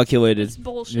was calculated. It's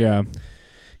bullshit. Yeah.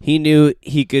 He knew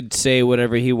he could say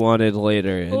whatever he wanted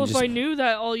later. And Well, if just, I knew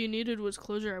that all you needed was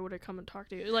closure, I would have come and talked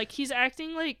to you. Like, he's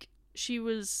acting like she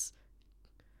was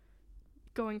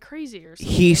going crazy or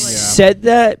something. he Like, said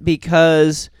that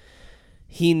because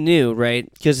he knew, right?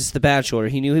 Because it's The Bachelor.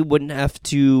 He knew he wouldn't have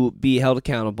to be held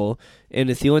accountable,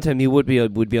 and if the only time he would be on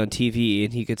TV,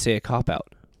 and he could say a cop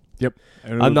out. Yep.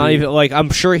 I'm not even like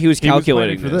I'm sure he was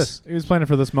calculating for this. He was planning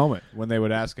for this moment when they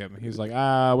would ask him. He was like,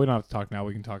 we don't have to talk now.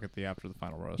 We can talk after the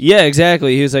final roast. Yeah,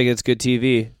 exactly. He was like, "It's good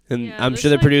TV," and Yeah, I'm there's sure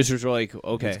the like- producers were like,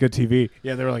 "Okay, It's good TV.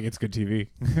 Yeah, they were like, it's good TV.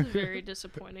 very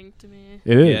disappointing to me.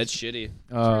 It is. yeah, it's shitty."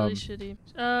 It's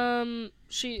really shitty.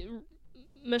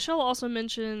 Michelle also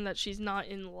mentioned that she's not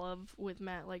in love with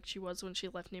Matt like she was when she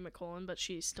left Nemacolin, but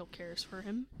she still cares for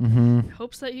him. Mm-hmm.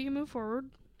 Hopes that he can move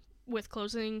forward with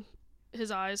closing his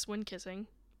eyes when kissing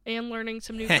and learning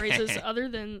some new phrases other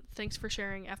than "thanks for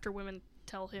sharing" after women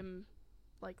tell him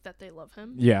like that they love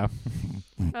him. Yeah.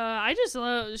 I just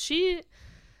love she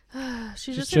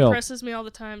just chill. impresses me all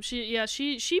the time. She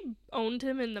owned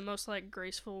him in the most like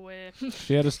graceful way.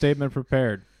 She had a statement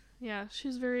prepared. Yeah,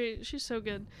 she's so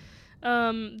good.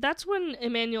 That's when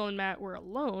Emmanuel and Matt were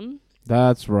alone.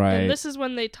 That's right. And this is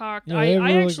when they talked. Yeah, they were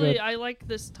really good. I like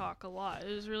this talk a lot.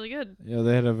 It was really good. Yeah,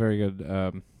 they had a very good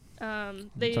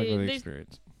They talk about the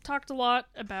experience. talked a lot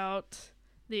about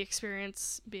the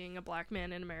experience being a black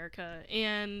man in America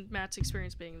and Matt's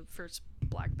experience being the first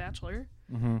black bachelor.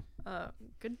 Mm-hmm.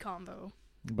 Good combo.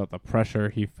 About the pressure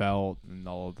he felt and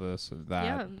all of this and that.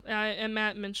 Yeah, and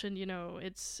Matt mentioned,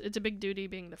 it's a big duty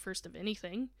being the first of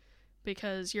anything,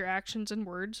 because your actions and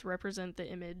words represent the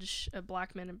image of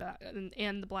black men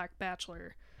and the black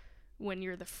bachelor when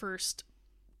you're the first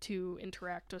to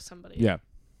interact with somebody. Yeah.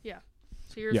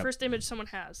 So you're the first image someone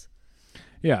has.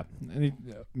 Yeah. And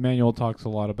Manuel talks a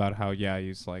lot about how,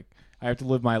 he's like, I have to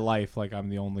live my life like I'm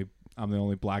the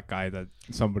only black guy that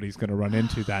somebody's going to run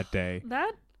into that day.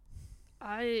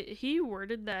 He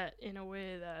worded that in a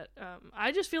way that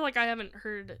I just feel like I haven't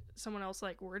heard someone else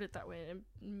like word it that way, and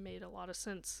it made a lot of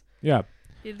sense. Yeah.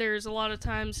 There's a lot of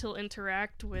times he'll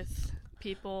interact with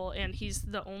people, and he's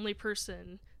the only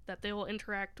person that they will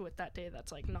interact with that day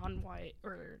that's like non-white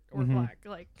or black.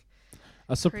 Like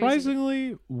A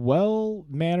surprisingly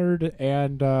well-mannered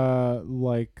and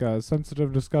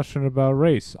sensitive discussion about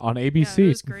race on ABC. Yeah, it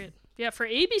was great. Yeah, for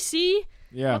ABC.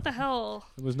 Yeah. What the hell?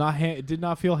 It was not. It did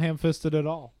not feel ham-fisted at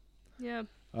all. Yeah.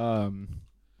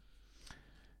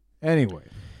 Anyway.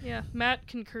 Yeah. Matt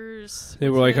concurs. They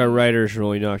with were like, him. our writers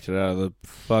really knocked it out of the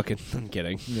fucking. I'm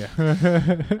kidding.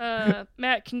 Yeah.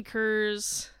 Matt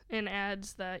concurs and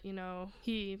adds that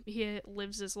he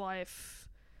lives his life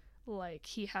like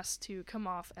he has to come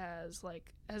off as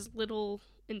like as little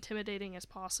intimidating as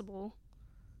possible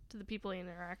to the people he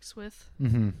interacts with.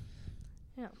 Mm-hmm.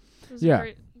 It was Yeah. a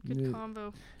great, good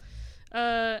convo.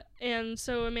 And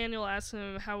so Emmanuel asks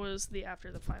him, "How was the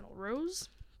after the final rose?"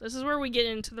 This is where we get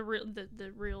into the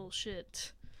real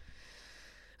shit.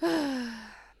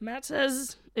 Matt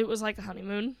says it was like a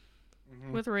honeymoon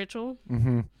with Rachel.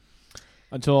 Mm-hmm.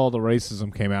 Until all the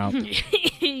racism came out.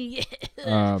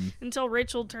 Yeah. Until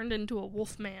Rachel turned into a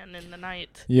wolf man in the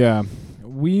night. Yeah.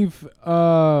 We've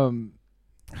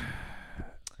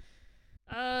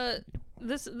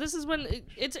This is when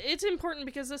it's important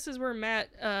because this is where Matt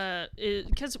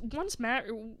because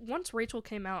once Rachel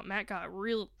came out, Matt got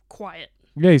real quiet.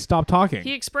 yeah, he stopped talking.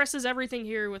 He expresses everything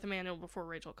here with Emmanuel before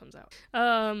Rachel comes out.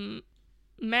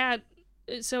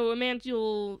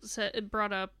 Emmanuel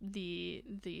brought up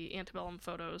the antebellum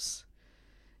photos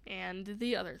and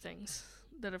the other things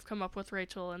that have come up with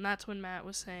Rachel, and that's when Matt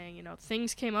was saying,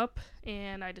 things came up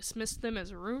and I dismissed them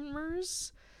as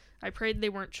rumors. I prayed they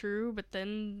weren't true, but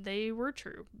then they were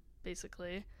true,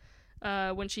 basically.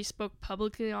 When she spoke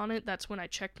publicly on it, that's when I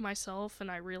checked myself and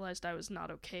I realized I was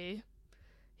not okay.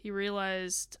 He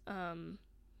realized,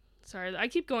 sorry, I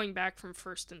keep going back from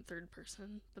first and third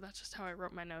person, but that's just how I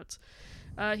wrote my notes.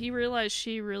 He realized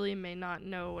she really may not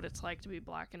know what it's like to be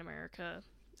black in America,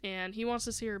 and he wants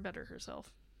to see her better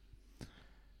herself.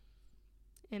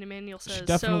 And Emmanuel says, she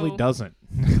definitely doesn't.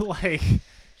 Like,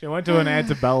 she went to an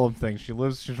antebellum thing.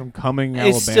 She's from Cumming, It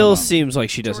Alabama. still seems like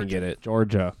she doesn't get it.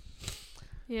 Georgia.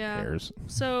 Yeah. Cares.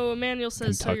 So Emmanuel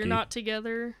says, So Kentucky. you're not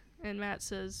together? And Matt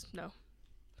says, no.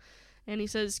 And he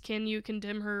says, can you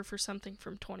condemn her for something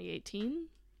from 2018?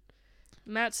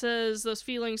 Matt says those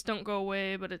feelings don't go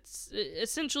away, but it's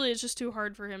just too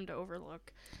hard for him to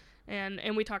overlook.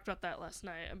 And we talked about that last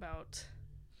night, about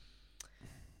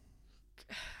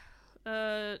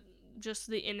just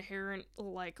the inherent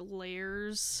like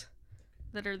layers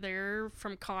that are there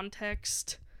from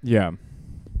context. Yeah.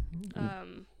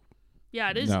 Yeah,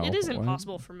 it is No, it is what?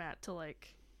 impossible for Matt to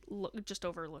like just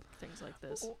overlook things like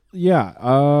this.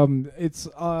 Yeah, it's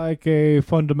like a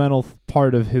fundamental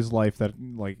part of his life that,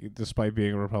 like, despite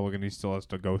being a Republican, he still has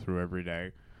to go through every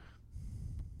day.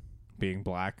 Being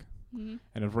black, Mm-hmm.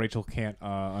 and if Rachel can't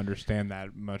understand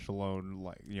that, much alone,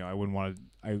 like, I wouldn't want to.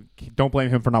 I don't blame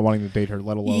him for not wanting to date her,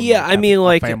 let alone have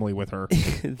a family with her.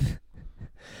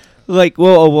 Like,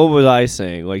 well, what was I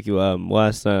saying? Like,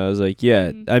 last night I was like,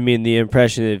 yeah. I mean, the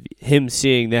impression of him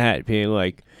seeing that, being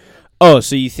like, oh,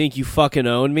 so you think you fucking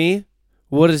own me?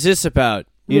 What is this about?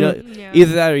 Yeah.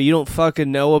 Either that or you don't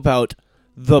fucking know about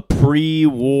the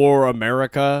pre-war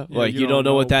America. Yeah, like, you don't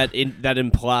know what that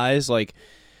implies. Like,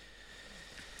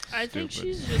 I think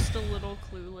she's just a little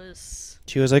clueless.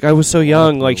 she was like, I was so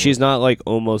young. Like, she's not like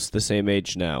almost the same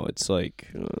age now. It's like,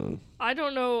 I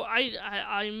don't know.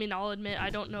 I mean, I'll admit I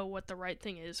don't know what the right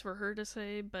thing is for her to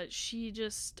say, but she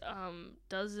just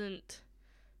doesn't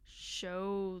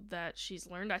show that she's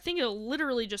learned. I think it'll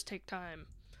literally just take time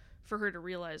for her to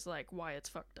realize like why it's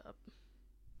fucked up.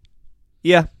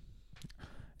 yeah.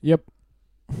 Yep.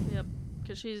 Yep,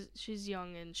 because she's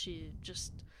young and she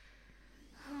just,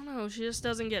 I don't know, she just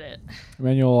doesn't get it.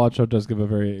 Emmanuel Acho does give a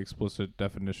very explicit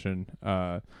definition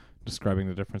describing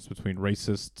the difference between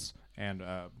racists and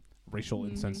racial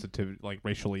insensitivity, like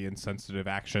racially insensitive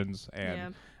actions,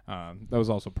 and that was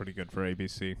also pretty good for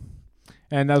ABC.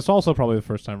 And that's also probably the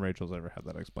first time Rachel's ever had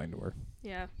that explained to her.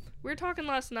 Yeah. We were talking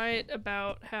last night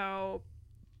about how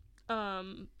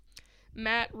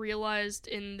Matt realized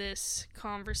in this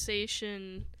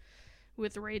conversation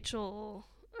with Rachel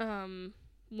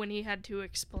when he had to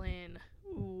explain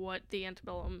what the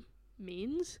antebellum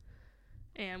means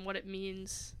and what it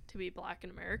means to be black in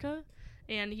America.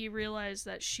 And he realized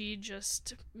that she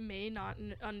just may not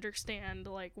understand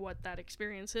like what that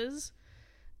experience is.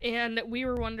 And we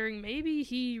were wondering, maybe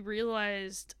he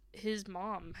realized his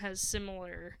mom has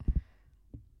similar,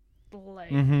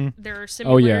 like, there are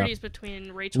similarities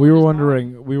between Rachel we and were his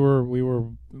wondering, mom. we were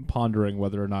pondering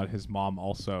whether or not his mom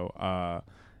also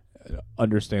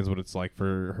understands what it's like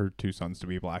for her two sons to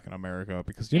be black in America,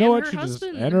 because you know what, her she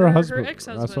husband, just and her husband, her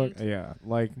ex-husband. yeah,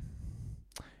 like,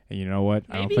 and you know what,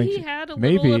 Maybe I don't think he had a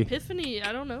little epiphany.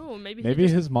 I don't know. Maybe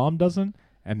his mom doesn't,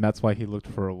 and that's why he looked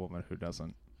for a woman who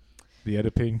doesn't. The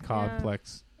Oedipine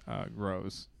complex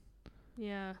grows.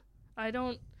 Yeah, I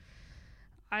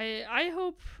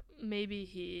hope maybe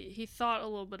he thought a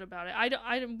little bit about it.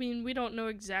 I mean, we don't know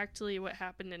exactly what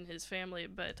happened in his family,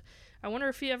 but I wonder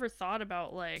if he ever thought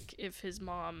about, like, if his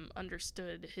mom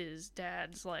understood his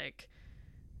dad's, like,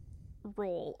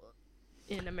 role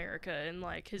in America and,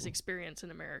 like, his experience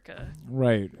in America.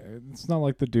 Right. It's not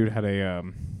like the dude had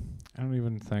don't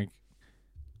even think.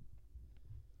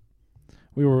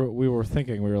 We were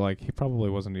thinking, we were like, he probably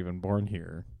wasn't even born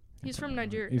here. He's from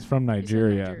Nigeria. He's from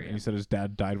Nigeria. Nigeria. And he said his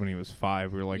dad died when he was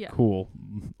 5. We were like, Yeah. cool.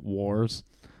 Wars.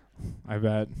 I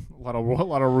bet a lot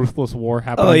of ruthless war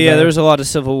happened. Oh yeah, there was a lot of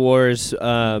civil wars.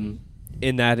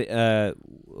 In that, I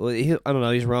don't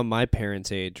know. He's around my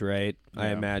parents' age, right? I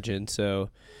Yeah. imagine. So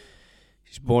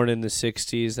he's born in the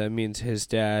 '60s. That means his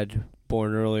dad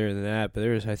born earlier than that. But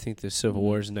I think, the civil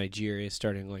wars in Nigeria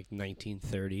starting like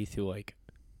 1930 through like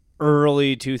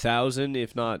early 2000,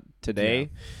 if not today.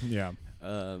 Yeah.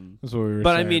 Um, That's what we were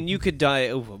But saying. I mean, you could die.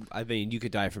 You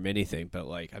could die from anything. But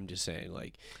like, I'm just saying,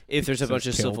 like, if there's a bunch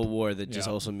of Killed. civil war, that just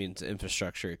Yeah. also means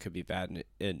infrastructure. It could be bad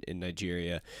in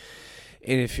Nigeria.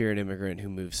 And if you're an immigrant who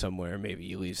moves somewhere, maybe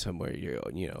you leave somewhere.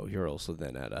 You're also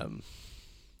then at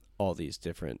all these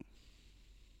different.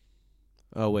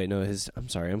 Oh wait, no. I'm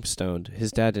sorry, I'm stoned.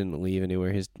 His dad didn't leave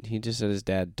anywhere. He just said his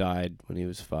dad died when he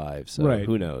was 5. So Right.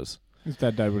 who knows? his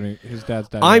dad's dad died when he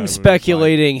died I'm when he was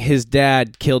speculating his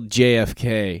dad killed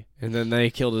JFK, and then they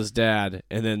killed his dad,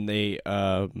 and then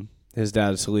his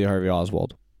dad is Lee Harvey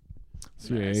Oswald. 5.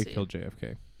 CIA I see. killed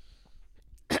JFK.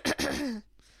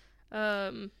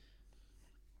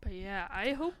 But yeah,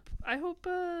 I hope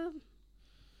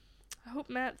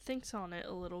Matt thinks on it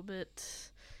a little bit,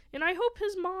 and I hope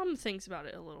his mom thinks about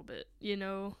it a little bit. You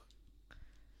know.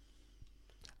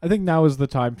 I think now is the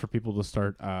time for people to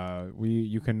start.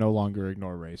 You can no longer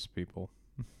ignore race, people.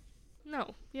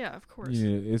 No. Yeah. Of course.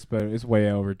 Yeah, it's way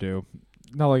overdue.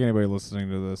 Not like anybody listening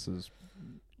to this is.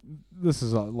 This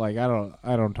is like I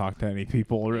don't talk to any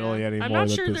people really Yeah. anymore. I'm not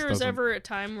that sure this there was doesn't- ever a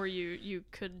time where you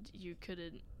couldn't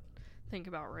think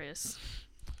about race.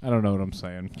 I don't know what I'm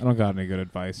saying. I don't got any good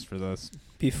advice for this.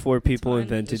 Before people fine.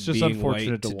 invented It's just being white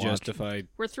unfortunate to to watch. justify.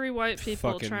 We're 3 white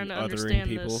people Fucking trying to othering understand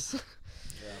people. this.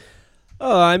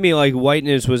 Oh, I mean, like,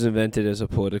 whiteness was invented as a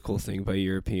political thing by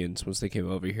Europeans once they came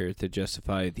over here to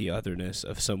justify the otherness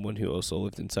of someone who also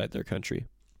lived inside their country.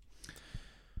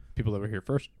 People that were here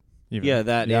first. Even. Yeah,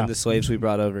 that Yeah. and the slaves we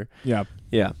brought over. Yeah.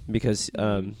 Yeah, because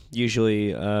usually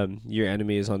your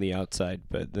enemy is on the outside,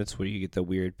 but that's where you get the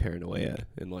weird paranoia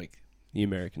in, like, the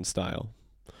American style.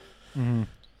 Mm-hmm.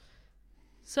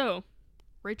 So,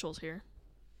 Rachel's here.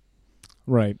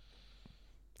 Right.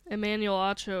 Emmanuel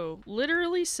Acho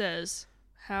literally says,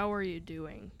 "How are you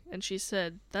doing?" And she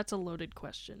said, "That's a loaded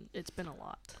question. It's been a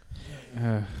lot."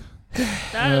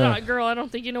 Girl, I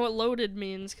don't think you know what loaded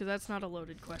means, because that's not a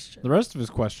loaded question. The rest of his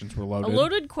questions were A loaded.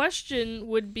 loaded question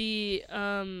would be,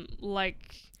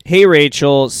 like, Hey,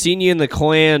 Rachel, seen you in the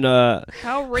Klan.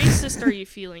 how racist are you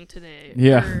feeling today?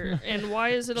 Yeah. And why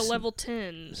is it a level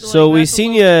 10? So Like, we've that's a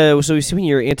seen loaded- you. So we've seen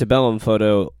your antebellum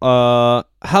photo.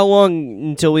 How long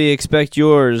until we expect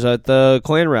yours at the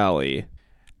Klan rally?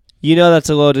 You know that's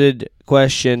a loaded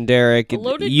question, Derek. A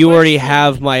loaded you already question.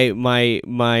 have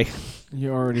my.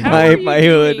 You already How know. are you my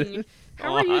hood. doing?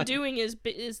 How are you doing is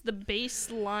the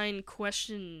baseline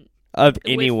question Of with-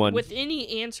 anyone. with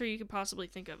any answer you could possibly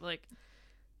think of. Like,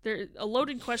 a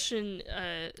loaded question.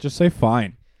 Just say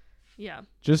fine. Yeah,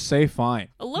 Just say fine.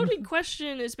 a loaded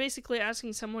question is basically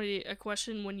asking somebody a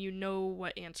question when you know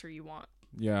what answer you want.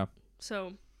 Yeah.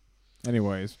 So,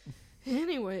 Anyways,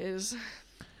 anyways,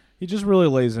 he just really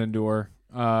lays into her.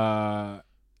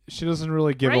 She doesn't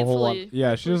really give a whole lot. Rightfully.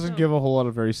 Yeah, she doesn't So. give a whole lot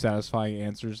of very satisfying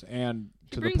answers. And he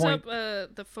to the brings point.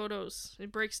 up the photos. It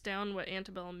breaks down what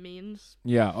antebellum means.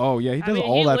 Yeah. Oh, yeah. He I does mean,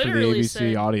 all he that for the literally ABC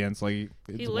said- audience. Like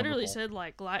it's He literally wonderful. said,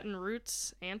 like, Latin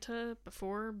roots, anta,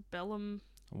 before, bellum,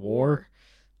 War.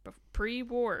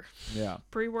 pre-war. Yeah.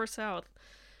 Pre-war South.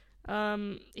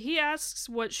 He asks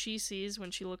what she sees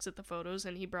when she looks at the photos,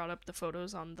 and he brought up the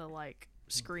photos on the, like,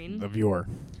 screen. The viewer.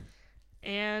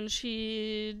 And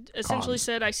she essentially Cons.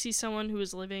 said, "I see someone who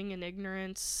is living in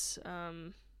ignorance,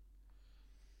 and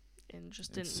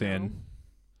just didn't know."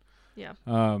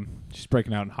 Yeah. She's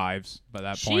breaking out in hives by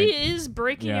that She point. is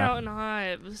breaking Yeah. out in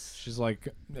hives. She's like,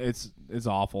 it's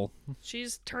awful.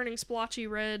 She's turning splotchy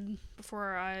red before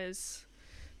our eyes.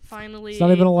 Finally, It's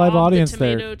not even a live Bob audience the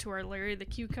there. tomato to our Larry the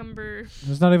cucumber.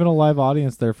 There's not even a live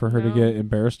audience there for her to No. get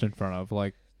embarrassed in front of.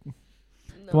 Like, No.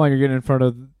 come on, you're getting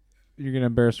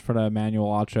embarrassed in front of Emmanuel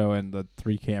Acho and the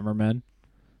 3 cameramen.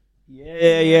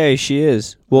 Yeah, she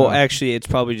is. Well, Uh, actually, it's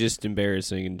probably just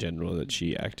embarrassing in general that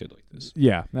she acted like this.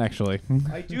 Yeah, actually.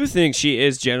 I do think she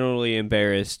is generally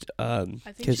embarrassed. I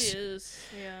think 'cause- she is.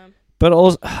 Yeah. But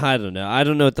also, I don't know. I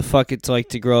don't know what the fuck it's like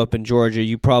to grow up in Georgia.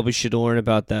 You probably should learn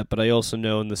about that. But I also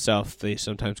know in the South they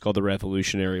sometimes call the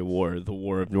Revolutionary War the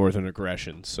War of Northern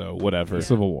Aggression. So whatever. Yeah.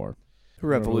 Civil War.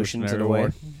 Revolutions in a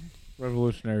way.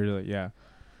 Revolutionary, yeah.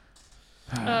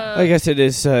 I guess it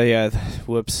is. Yeah.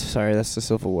 Whoops. Sorry, that's the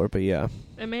Civil War. But yeah.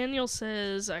 Emmanuel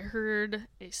says, I heard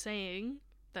a saying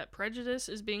that prejudice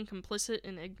is being complicit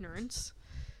in ignorance.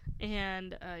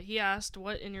 And he asked,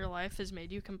 what in your life has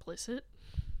made you complicit?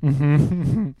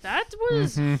 That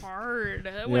was hard.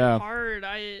 That went hard.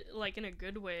 Like, in a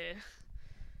good way.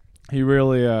 He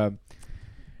really,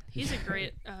 He's a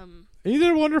great, he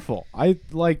did wonderful. I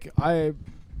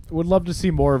would love to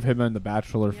see more of him in the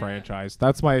Bachelor franchise.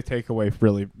 That's my takeaway,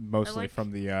 really, mostly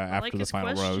from the after the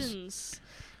final rose.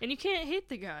 And you can't hate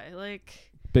the guy. Like,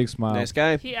 big smile, Nice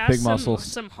guy. he asked Big muscles.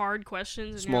 some hard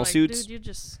questions. And Small you're like, suits. Dude, you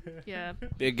just, yeah.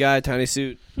 Big guy, tiny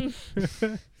suit.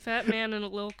 Fat man in a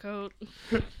little coat.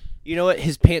 You know what?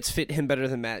 His pants fit him better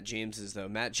than Matt James's, though.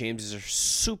 Matt James's are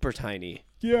super tiny.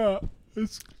 Yeah,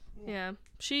 Yeah.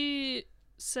 She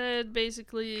said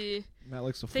basically Matt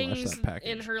likes to flash things that package.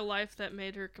 in her life that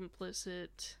made her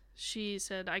complicit. She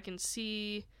said, I can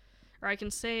say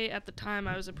at the time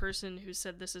I was a person who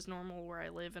said this is normal where I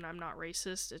live and I'm not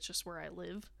racist. It's just where I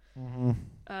live.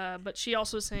 But she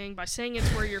also saying by saying it's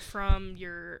where you're from,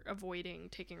 you're avoiding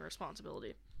taking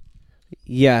responsibility.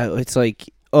 Yeah, it's like,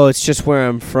 oh, it's just where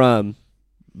I'm from.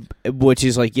 Which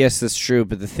is like, yes, that's true,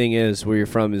 but the thing is, where you're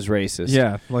from is racist.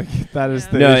 Yeah, like that is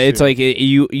the No, issue. it's like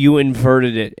you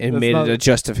inverted it and That's made not- it a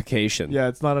justification. Yeah,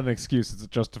 it's not an excuse; it's a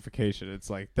justification. It's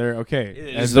like they're okay.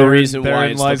 It's the reason why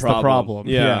therein it's lies the problem.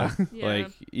 Yeah. Yeah.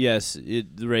 Like, yes, the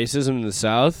racism in the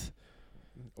South,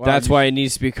 Wow, that's you why it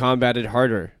needs to be combated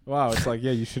harder. Wow, it's like,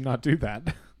 yeah, you should not do that.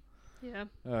 Yeah.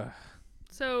 Ugh.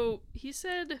 So he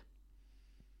said,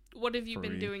 what have you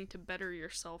been Free. doing to better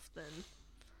yourself then?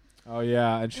 Oh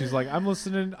yeah, and she's like, I'm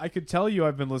listening. I could tell you,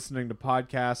 I've been listening to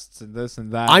podcasts and this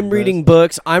and that. I'm and reading this.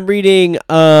 books. I'm reading.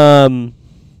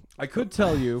 I could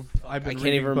tell you, I've been I can't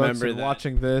reading even books remember and that.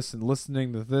 watching this and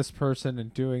listening to this person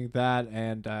and doing that,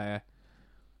 and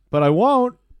but I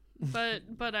won't But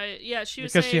she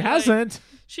was because saying, she like, hasn't.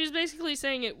 she's basically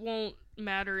saying it won't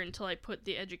matter until I put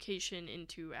the education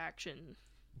into action.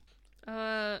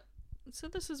 So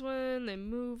this is when they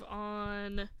move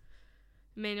on.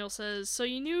 Emmanuel says, so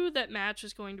you knew that Match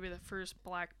was going to be the first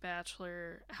Black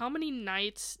Bachelor. How many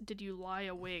nights did you lie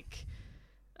awake,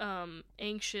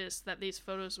 anxious that these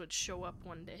photos would show up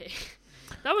one day?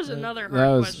 That was another hard that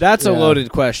was- question. That's a Yeah. loaded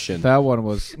question. That one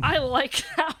was. I like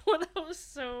that one. That was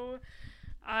so,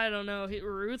 I don't know,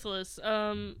 ruthless.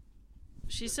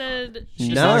 She said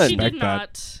None. she did Respect that.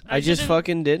 not. I just didn't-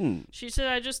 fucking didn't. She said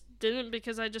I just didn't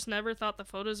because I just never thought the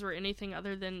photos were anything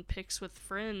other than pics with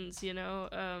friends, you know.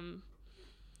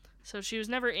 So she was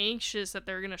never anxious that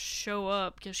they were gonna show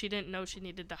up because she didn't know she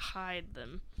needed to hide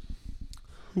them.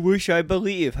 Wish I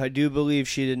believe. I do believe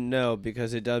she didn't know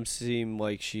because it does seem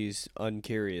like she's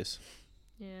uncurious.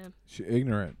 Yeah. She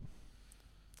ignorant.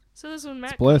 So this is when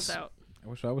Matt bliss. comes out. I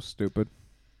wish I was stupid.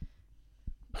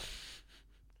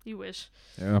 You wish.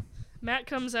 Yeah. Matt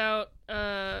comes out.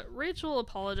 Rachel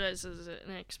apologizes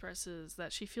and expresses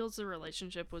that she feels the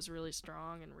relationship was really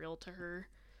strong and real to her.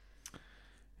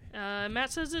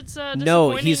 Matt says it's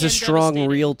No, he's a disappointing strong and devastating.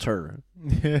 realtor.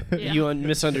 Yeah. You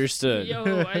misunderstood.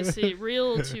 Yo, I see.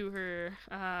 Real to her.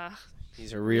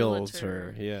 He's a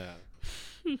realtor. realtor.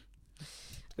 Yeah.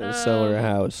 Gonna sell her a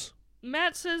house.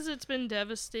 Matt says it's been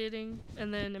devastating,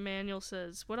 and then Emmanuel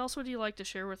says, "What else would you like to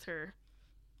share with her?"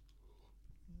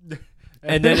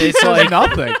 And then it's like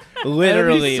nothing.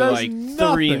 Literally says like 3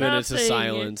 nothing. minutes of Nothing.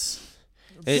 silence.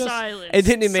 It- Silence. and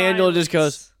then Emmanuel just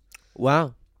Silence.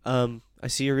 Wow. I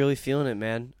see you're really feeling it,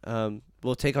 man.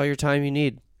 We'll take all your time you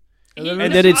need. He And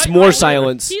And just- then it's I- more I-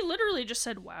 silence. He literally just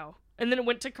said "wow," and then it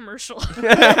went to commercial.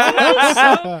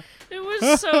 It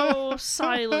was so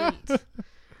silent.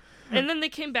 And then they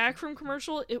came back from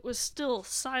commercial. It was still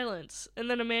silence. And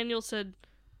then Emmanuel said,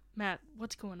 "Matt,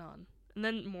 what's going on?" And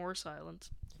then more silence.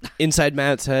 Inside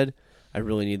Matt's head, I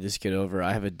really need this to get over.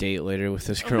 I have a date later with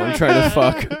this girl I'm trying to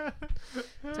fuck.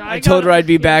 So I told her I'd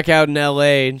be yeah. back out in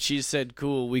LA, and she said,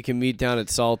 "Cool, we can meet down at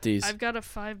Salty's." I've got a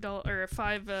 $5 or a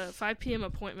 5 p.m.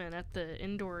 appointment at the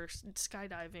indoor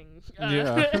skydiving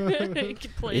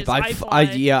place. If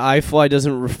iFly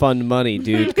doesn't refund money,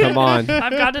 dude. Come on.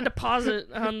 I've got a deposit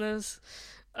on this.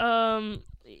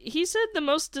 He said the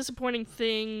most disappointing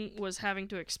thing was having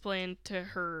to explain to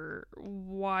her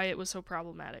why it was so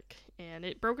problematic, and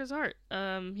it broke his heart.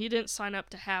 He didn't sign up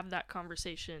to have that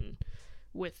conversation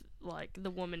with like the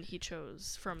woman he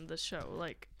chose from the show.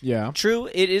 Like, Yeah. True,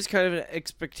 it is kind of an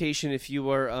expectation if you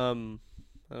are, I don't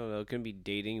know, going to be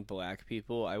dating black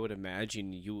people. I would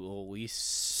imagine you will at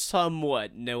least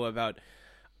somewhat know about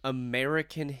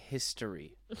American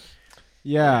history.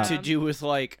 Yeah. To do with,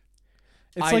 like,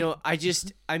 It's I like don't. I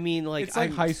just. I mean, like it's like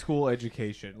I'm- high school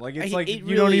education. Like it's like it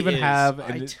you don't really even is. have I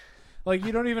an, t- like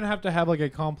you don't even have to have like a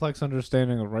complex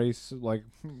understanding of race, like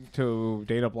to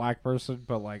date a black person.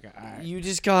 But like you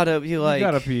just gotta be you like.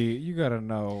 gotta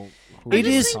know. Who I It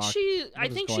you're just is- think talk- she. what I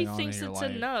is think going she on thinks in your it's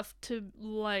life. enough to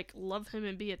like love him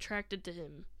and be attracted to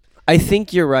him. I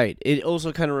think you're right. It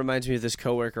also kind of reminds me of this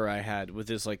coworker I had with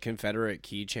this like Confederate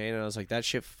keychain, and I was like, that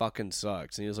shit fucking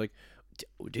sucks. And he was like,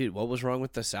 dude, what was wrong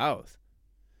with the South?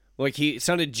 Like he it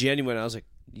sounded genuine. I was like,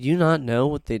 you not know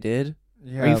what they did?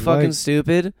 Yeah, Are you fucking like,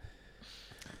 stupid?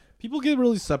 people get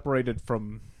really separated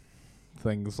from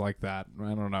things like that.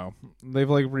 I don't know. They've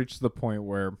like reached the point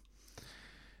where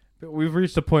we've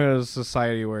reached a point as a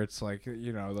society where it's like,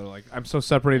 you know, they're like, I'm so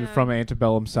separated Yeah. from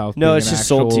antebellum South. No, being it's an just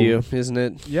sold to actual- you, isn't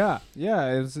it? Yeah,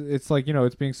 yeah. It's like, you know,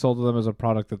 it's being sold to them as a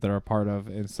product that they're a part of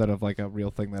instead of like a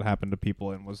real thing that happened to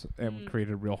people and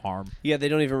created real harm. Yeah, they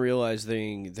don't even realize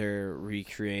they're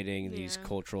recreating these Yeah.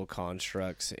 cultural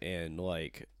constructs and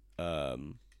like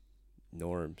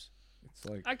norms. It's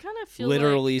like I kind of feel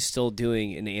Literally still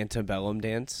doing an antebellum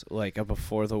dance, like a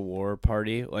before the war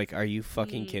party. Like, are you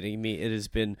fucking Mm. kidding me? It has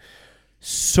been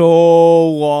so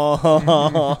long.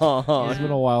 it's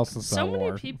been a while since so that many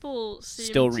war. people seem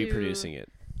Still to, reproducing it.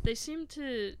 They seem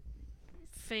to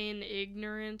feign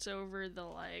ignorance over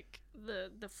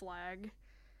the flag.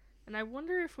 And I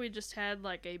wonder if we just had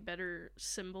like a better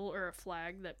symbol or a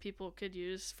flag that people could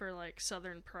use for like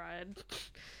Southern pride.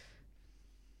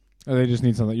 Or they just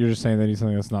need something. You're just saying they need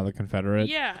something that's not the Confederate.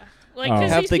 Yeah. Like Oh.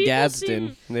 'cause Have these the people Gadsden.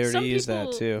 seem- They already some used that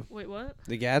people- too. Wait, what?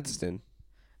 The Gadsden.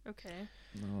 Okay.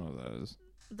 I don't know what that is.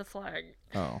 The flag.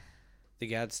 Oh. The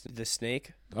Gadsden. The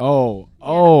snake. Oh. Yeah,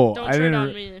 Oh. Don't I tread didn't.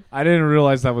 on me. I didn't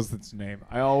realize that was its name.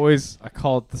 I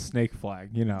call it the snake flag.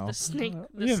 You know. The snake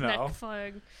the you snake know.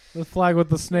 flag. The flag with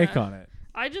the snake Yeah. on it.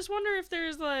 I just wonder if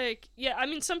there's like, yeah, I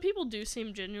mean, some people do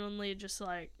seem genuinely just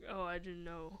like, oh, I didn't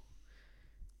know.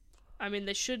 I mean,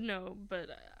 they should know, but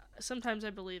sometimes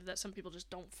I believe that some people just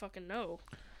don't fucking know.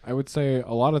 I would say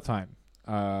a lot of time,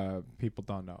 people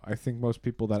don't know. I think most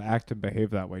people that act and behave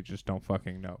that way just don't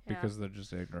fucking know Yeah. because they're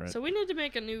just ignorant. So we need to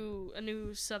make a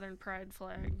new Southern Pride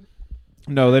flag.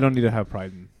 No, they don't need to have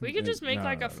pride in. We could just make no,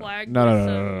 like no, a no. flag No, with no,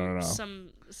 no, no, no, no.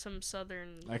 some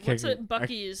Southern. I can't What's get- it?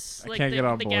 Bucky's. I like can't the, get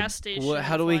on the board. gas station. What,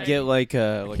 how do we flag. get like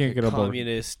a can't get on board.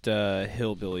 communist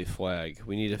hillbilly flag?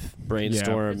 We need to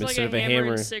brainstorm It's like instead a of a hammer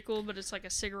hammer. and sickle, but it's like a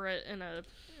cigarette and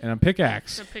a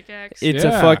pickaxe. pickaxe. It's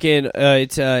Yeah. a fucking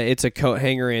it's a coat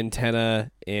hanger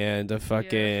antenna and a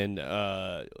fucking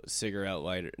cigarette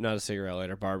lighter, not a cigarette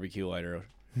lighter, barbecue lighter.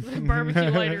 Barbecue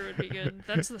lighter would be good.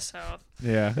 That's the South.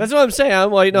 Yeah. That's what I'm saying.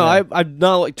 I'm like, no, Yeah. I'm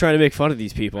not like trying to make fun of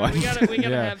these people. We gotta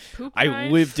Yeah. have poop. I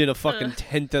knife. lived in a fucking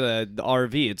tent in the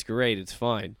RV. It's great. It's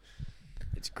fine.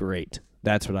 It's great.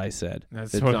 That's what I said.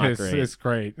 That's It's what not it's, great. it's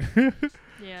great.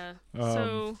 Yeah.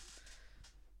 Um,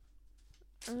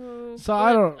 So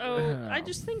I don't- I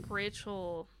just think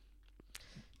Rachel.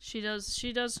 She does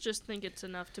just think it's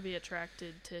enough to be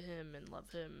attracted to him and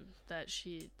love him that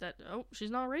she's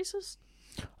not racist.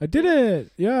 I did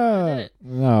it. Yeah. I did it.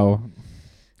 No.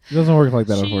 It doesn't work like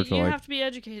that, You unfortunately. have to be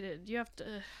educated. You have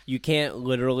to. You can't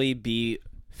literally be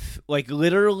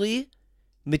literally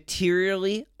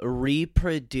materially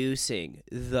reproducing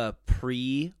the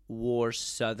pre-war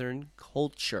Southern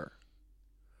culture.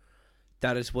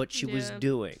 That is what she was Yeah.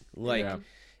 doing. Like Yeah.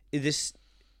 this,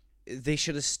 they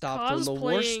should have stopped when the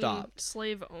war cosplaying stopped.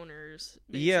 slave owners.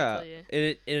 Yeah, Basically.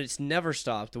 and it's never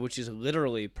stopped, which is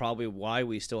literally probably why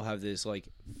we still have this like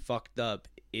fucked up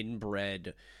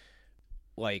inbred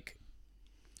like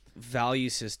value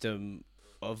system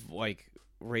of like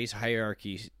race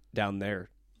hierarchy down there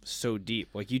so deep.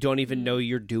 Like you don't even know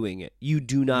you're doing it. You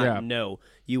do not Yeah. know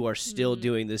you are still Mhm.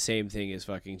 doing the same thing as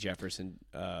fucking Jefferson.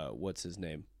 What's his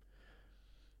name?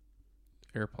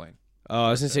 Airplane. Oh,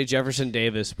 I was gonna say Jefferson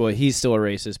Davis, but he's still a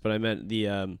racist. But I meant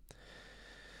the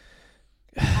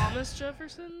Thomas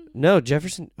Jefferson, no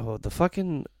Jefferson. Oh, the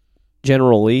fucking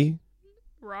General Lee.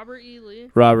 Robert E. Lee.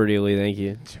 Robert E. Lee, thank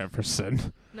you.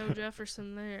 Jefferson. No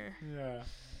Jefferson there. Yeah.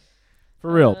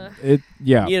 For real.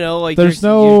 Yeah. You know, like There's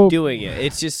you're no- doing it.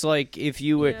 It's just like if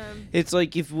you were. Yeah. It's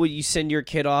like if you send your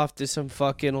kid off to some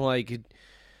fucking like.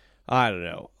 I don't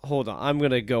know. Hold on, I'm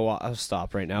gonna go. I'll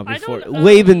stop right now I before don't,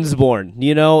 Lebensborn.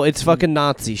 You know, it's fucking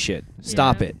Nazi shit.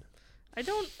 Stop Yeah. it. I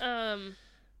don't. I No,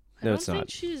 don't it's think not.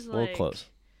 she's A little like close.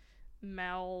 I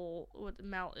don't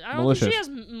Malicious. think she has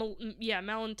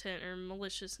malintent or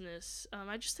maliciousness.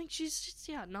 I just think she's just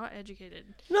not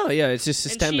educated. No, yeah, it's just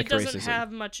systemic and she doesn't racism,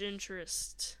 have much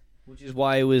interest. which is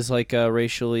why it was like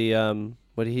racially.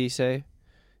 What did he say?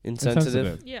 Insensitive.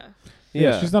 Insensitive. Yeah.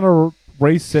 Yeah. She's not a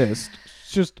racist.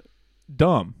 She's just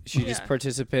dumb. She just Yeah.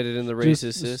 participated in the Just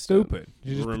racist system. stupid.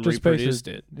 She just Reproduced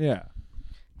it. Yeah.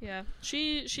 Yeah.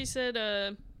 She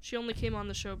said she only came on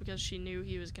the show because she knew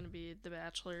he was going to be the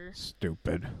Bachelor,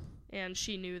 Stupid. and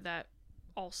she knew that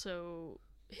also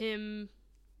within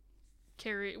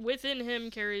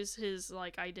him carries his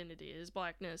like identity, his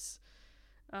blackness.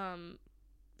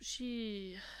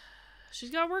 She's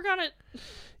got to work on it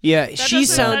Yeah, That she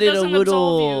doesn't- sounded that doesn't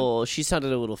absolve She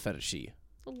sounded a little fetishy.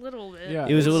 a little bit. Yeah.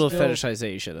 It was a little still-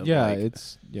 fetishization of Yeah, like,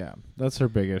 that's her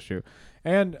big issue.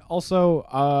 And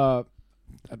also,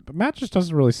 Matt just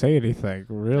doesn't really say anything,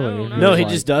 really. No, No, He's he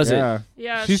like- just does it. Yeah.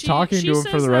 Yeah, She's talking she to him for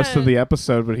says the rest of that- the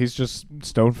episode, but he's just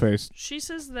stone-faced. She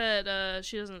says that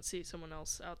she doesn't see someone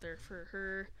else out there for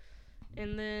her.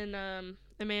 And then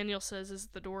Emmanuel says, "Is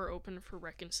the door open for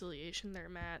reconciliation there,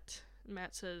 Matt?"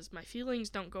 Matt says, "My feelings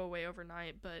don't go away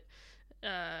overnight," but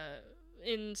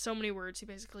in so many words, he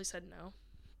basically said no.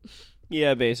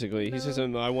 Yeah, basically. He No. says,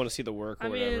 I want to see the work or I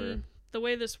whatever. mean, the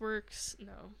way this works,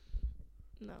 no.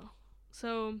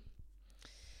 So,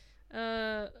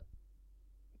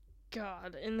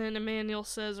 God. And then Emmanuel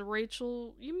says,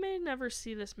 "Rachel, you may never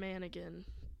see this man again."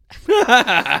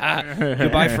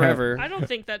 Goodbye forever. I don't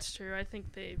think that's true. I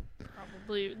think they'll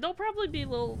probably be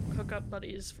little hookup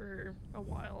buddies for a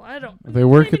while. I don't. They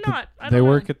work maybe at the, not. I they don't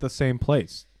work know. at the same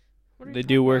place. What are you They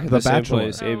talking do work about? at The the same Bachelor.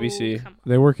 place, ABC. come on.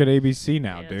 They work at ABC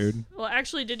now, Yes. dude. Well,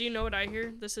 actually, did you know what I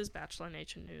hear? This is Bachelor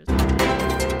Nation news.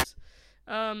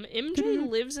 MJ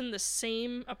lives in the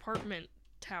same apartment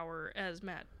tower as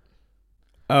Matt.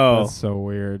 Oh, That's so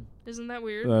weird. Isn't that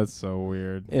weird? That's so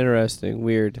weird. interesting.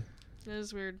 Weird. That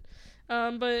is weird.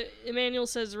 But Emmanuel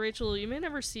says, "Rachel, you may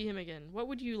never see him again. What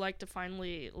would you like to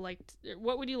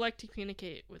what would you like to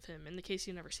communicate with him in the case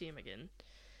you never see him again?"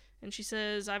 And she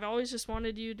says, "I've always just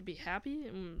wanted you to be happy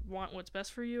and want what's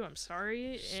best for you. I'm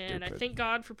sorry. And I Stupid. thank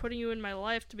God for putting you in my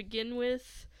life to begin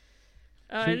with."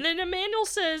 And then Emmanuel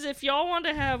says, "If y'all want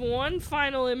to have one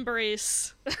final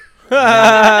embrace," and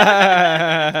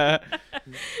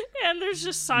there's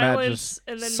just silence,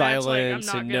 and then Silence Matt's like, "I'm and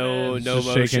not no gonna." no Just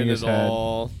shaking motion his at head.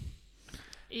 all.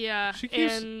 Yeah, She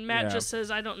keeps- and Matt yeah. just says,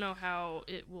 "I don't know how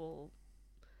it will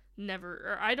never,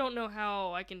 or I don't know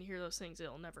how I can hear those things.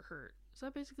 It'll never hurt." Is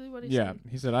that basically what he Yeah, said?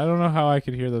 he said, "I don't know how I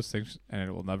could hear those things, and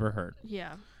it will never hurt."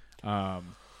 Yeah.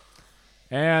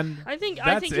 And I think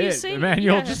that's he's it. saying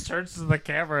Emmanuel yeah. just turns to the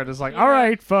camera and is like, Yeah. "All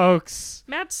right, folks."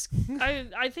 Matt's.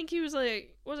 I think he was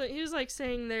like, he was like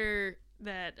saying there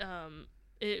that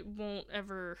it won't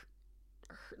ever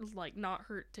not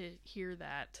hurt to hear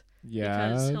that,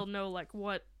 because Yeah. he'll know like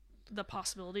what the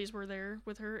possibilities were there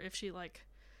with her if she like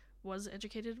was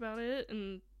educated about it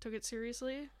and took it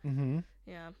seriously. Mm-hmm.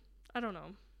 Yeah, I don't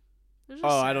know. It was Oh,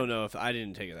 just I sad. don't know if I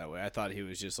didn't take it that way. I thought he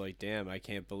was just like, "Damn, I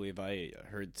can't believe I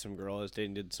heard some girl I was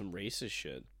dating did some racist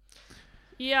shit."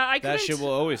 Yeah, I That couldn't. shit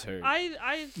will always hurt.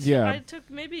 Yeah. I took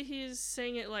maybe he's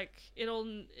saying it like it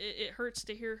hurts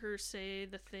to hear her say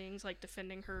the things like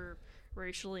defending her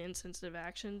racially insensitive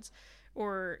actions,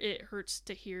 or it hurts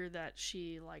to hear that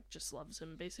she like just loves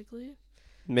him basically.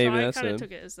 Maybe so that's I kind him. of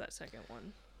took it as that second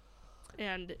one,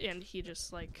 and he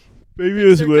just like Maybe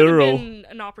thinks it's there could've literal. been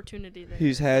an opportunity there.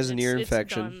 He has an It's- ear it's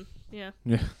infection. done. Yeah,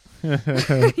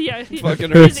 Yeah. yeah.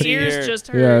 Fucking his hurts to ears hear. just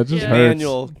hurt. Yeah, it just hurts.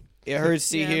 Daniel, it hurts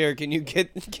to Yeah. hear. Can you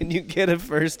get a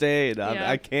first aid?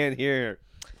 Yeah. I can't hear.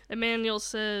 Emmanuel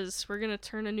says, "We're gonna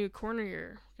turn a new corner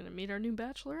here. We're gonna meet our new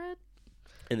bachelorette."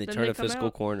 And they Then turn they a come fiscal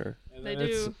out. corner. They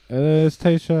do. It's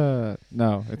Tasha.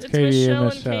 No, it's It's Katie Michelle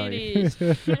and and Michelle. Katie.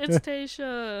 It's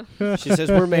Tasha. She says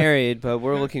we're married, but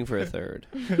we're looking for a third.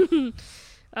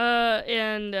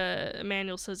 And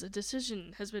Emmanuel says a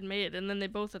decision has been made, and then they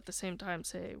both at the same time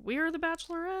say, "We are the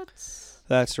Bachelorettes."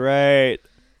 That's right.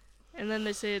 And then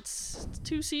they say it's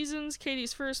 2 seasons.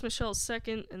 Katie's first, Michelle's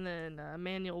second, and then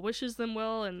Emmanuel wishes them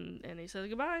well, and he says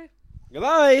goodbye.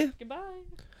 Goodbye. Goodbye.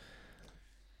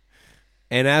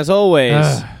 And as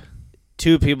always,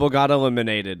 2 people got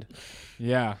eliminated.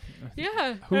 Yeah.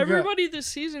 Yeah, Who got- everybody this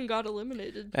season got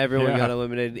eliminated. Everyone Yeah. got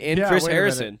eliminated, and Yeah, Chris wait a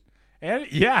Harrison.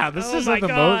 And yeah, this Oh is my the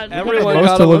God. most Everyone most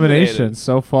got eliminations eliminated.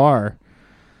 so far.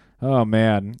 Oh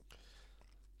man.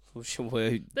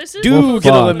 This is Do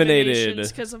get eliminated.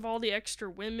 because of all the extra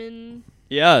women.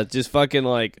 Yeah, just fucking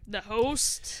like The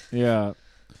host. Yeah.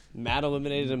 Matt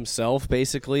eliminated himself,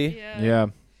 basically. Yeah. Yeah.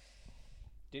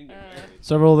 Didn't get Uh, married.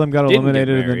 Several of them got Didn't get eliminated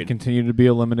and then married. continued to be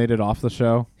eliminated off the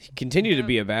show. He continued to Yeah.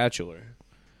 be a bachelor.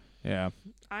 Yeah.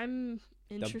 I'm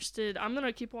interested. I'm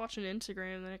gonna keep watching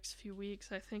Instagram the next few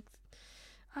weeks. I think.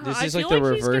 This I is feel like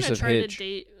the he's reverse gonna of try Hitch. To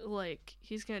date,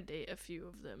 he's gonna date a few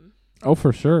of them. Oh,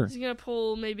 for sure. He's gonna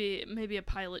pull maybe a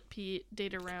pilot Pete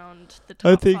date around the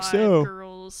I top think 5 so.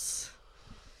 girls.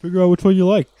 Figure out which one you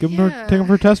like. Take him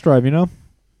for a test drive. You know.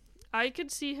 I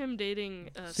could see him dating.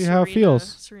 See how it feels.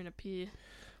 Serena P.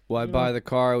 Why Yeah. buy the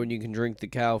car when you can drink the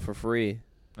cow for free?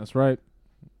 That's right.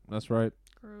 That's right.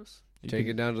 Gross. You can take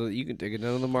it down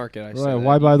to the market. I Right. say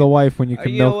Why that. buy the wife when you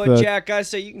can You know milk what, the? Jack? I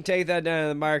say you can take that down to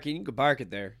the market. And you can park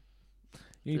it there.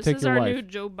 You can This take is your our wife. new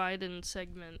Joe Biden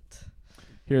segment.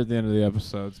 Here at the end of the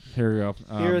episode. Here we go.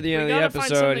 Here at the end We of the gotta find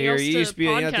episode. something Here else you to used to be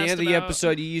at the podcast end of the about.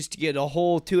 episode. You used to get a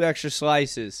whole 2 extra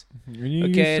slices. When you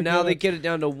used Okay, to and now go they to- get it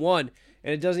down to 1,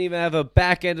 and it doesn't even have a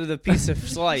back end of the piece of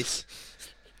slice.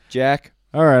 Jack,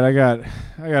 All right, I got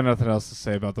nothing else to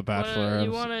say about the Bachelor.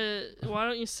 Why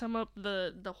don't you sum up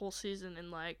the whole season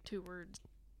in like 2 words?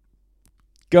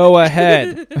 go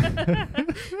ahead.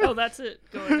 Oh, that's it.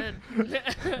 Go ahead.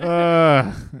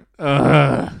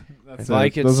 That's If I it.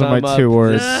 could Those are sum my up 2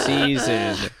 words. this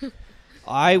season,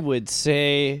 I would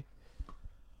say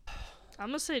I'm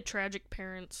gonna say tragic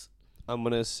parents. I'm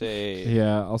gonna say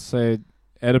Yeah, I'll say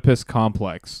Oedipus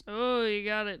complex. Oh, you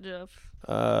got it, Jeff.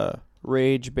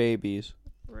 rage babies.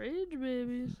 Rage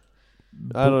babies.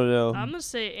 I don't know. I'm gonna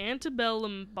say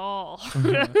antebellum ball.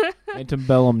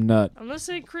 Antebellum nut. I'm gonna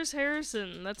say Chris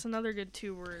Harrison. That's another good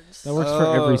 2 words. That works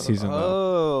for every season, though.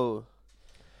 Oh,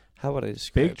 how would I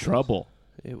describe Big trouble.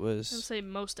 It I'm gonna was say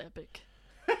most epic.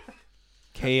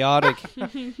 chaotic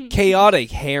harem. Chaotic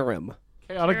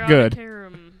Chaotic good.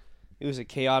 harem. It was a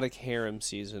chaotic harem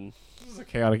season. This is a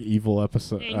chaotic evil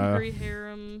episode. Angry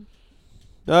harem.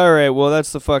 All right, well,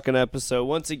 that's the fucking episode.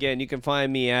 Once again, you can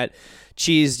find me at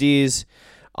CheeseDees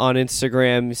on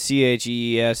Instagram,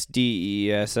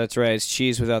 CheesDees. That's right, it's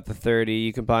cheese without the 30.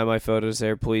 You can buy my photos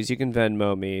there, please. You can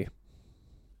Venmo me.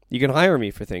 You can hire me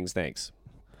for things, thanks.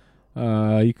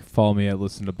 You can follow me at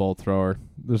Listen to Bolt Thrower.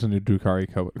 There's a new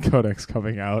Drukari Codex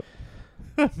coming out.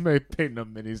 Painting up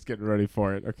minis, getting ready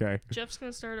for it. Okay. Jeff's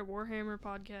gonna start a Warhammer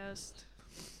podcast.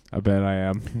 I bet I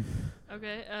am.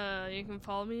 Okay, you can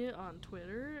follow me on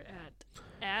Twitter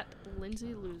at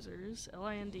Lindsay Losers,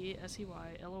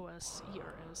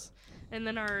 LINDSEYLOSERS. And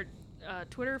then our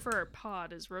Twitter for our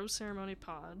pod is Rose Ceremony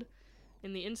Pod.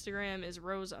 And the Instagram is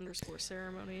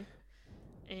Rose_ceremony.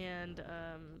 And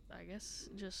I guess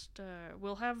just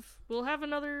we'll have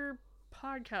another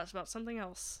podcast about something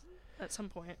else at some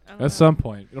point. I don't know. At some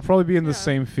point. It'll probably be in the Yeah.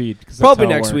 same feed. 'Cause that's Probably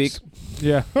how it next works.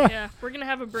 Yeah. Yeah, we're gonna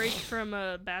have a break from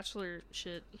Bachelor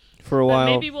shit. For a But while.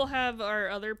 maybe we'll have our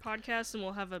other podcast and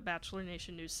we'll have a Bachelor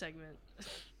Nation news segment.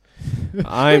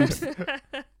 I'm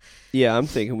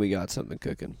thinking we got something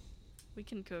cooking. We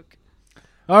can cook.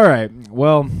 All right.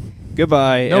 Well,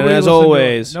 Goodbye, and nobody as listened to-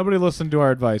 always, nobody listened to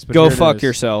our advice. But go here it fuck is.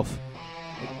 yourself.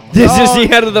 This is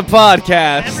the end of the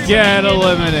podcast. Get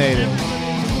eliminated.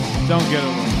 Don't get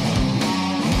eliminated.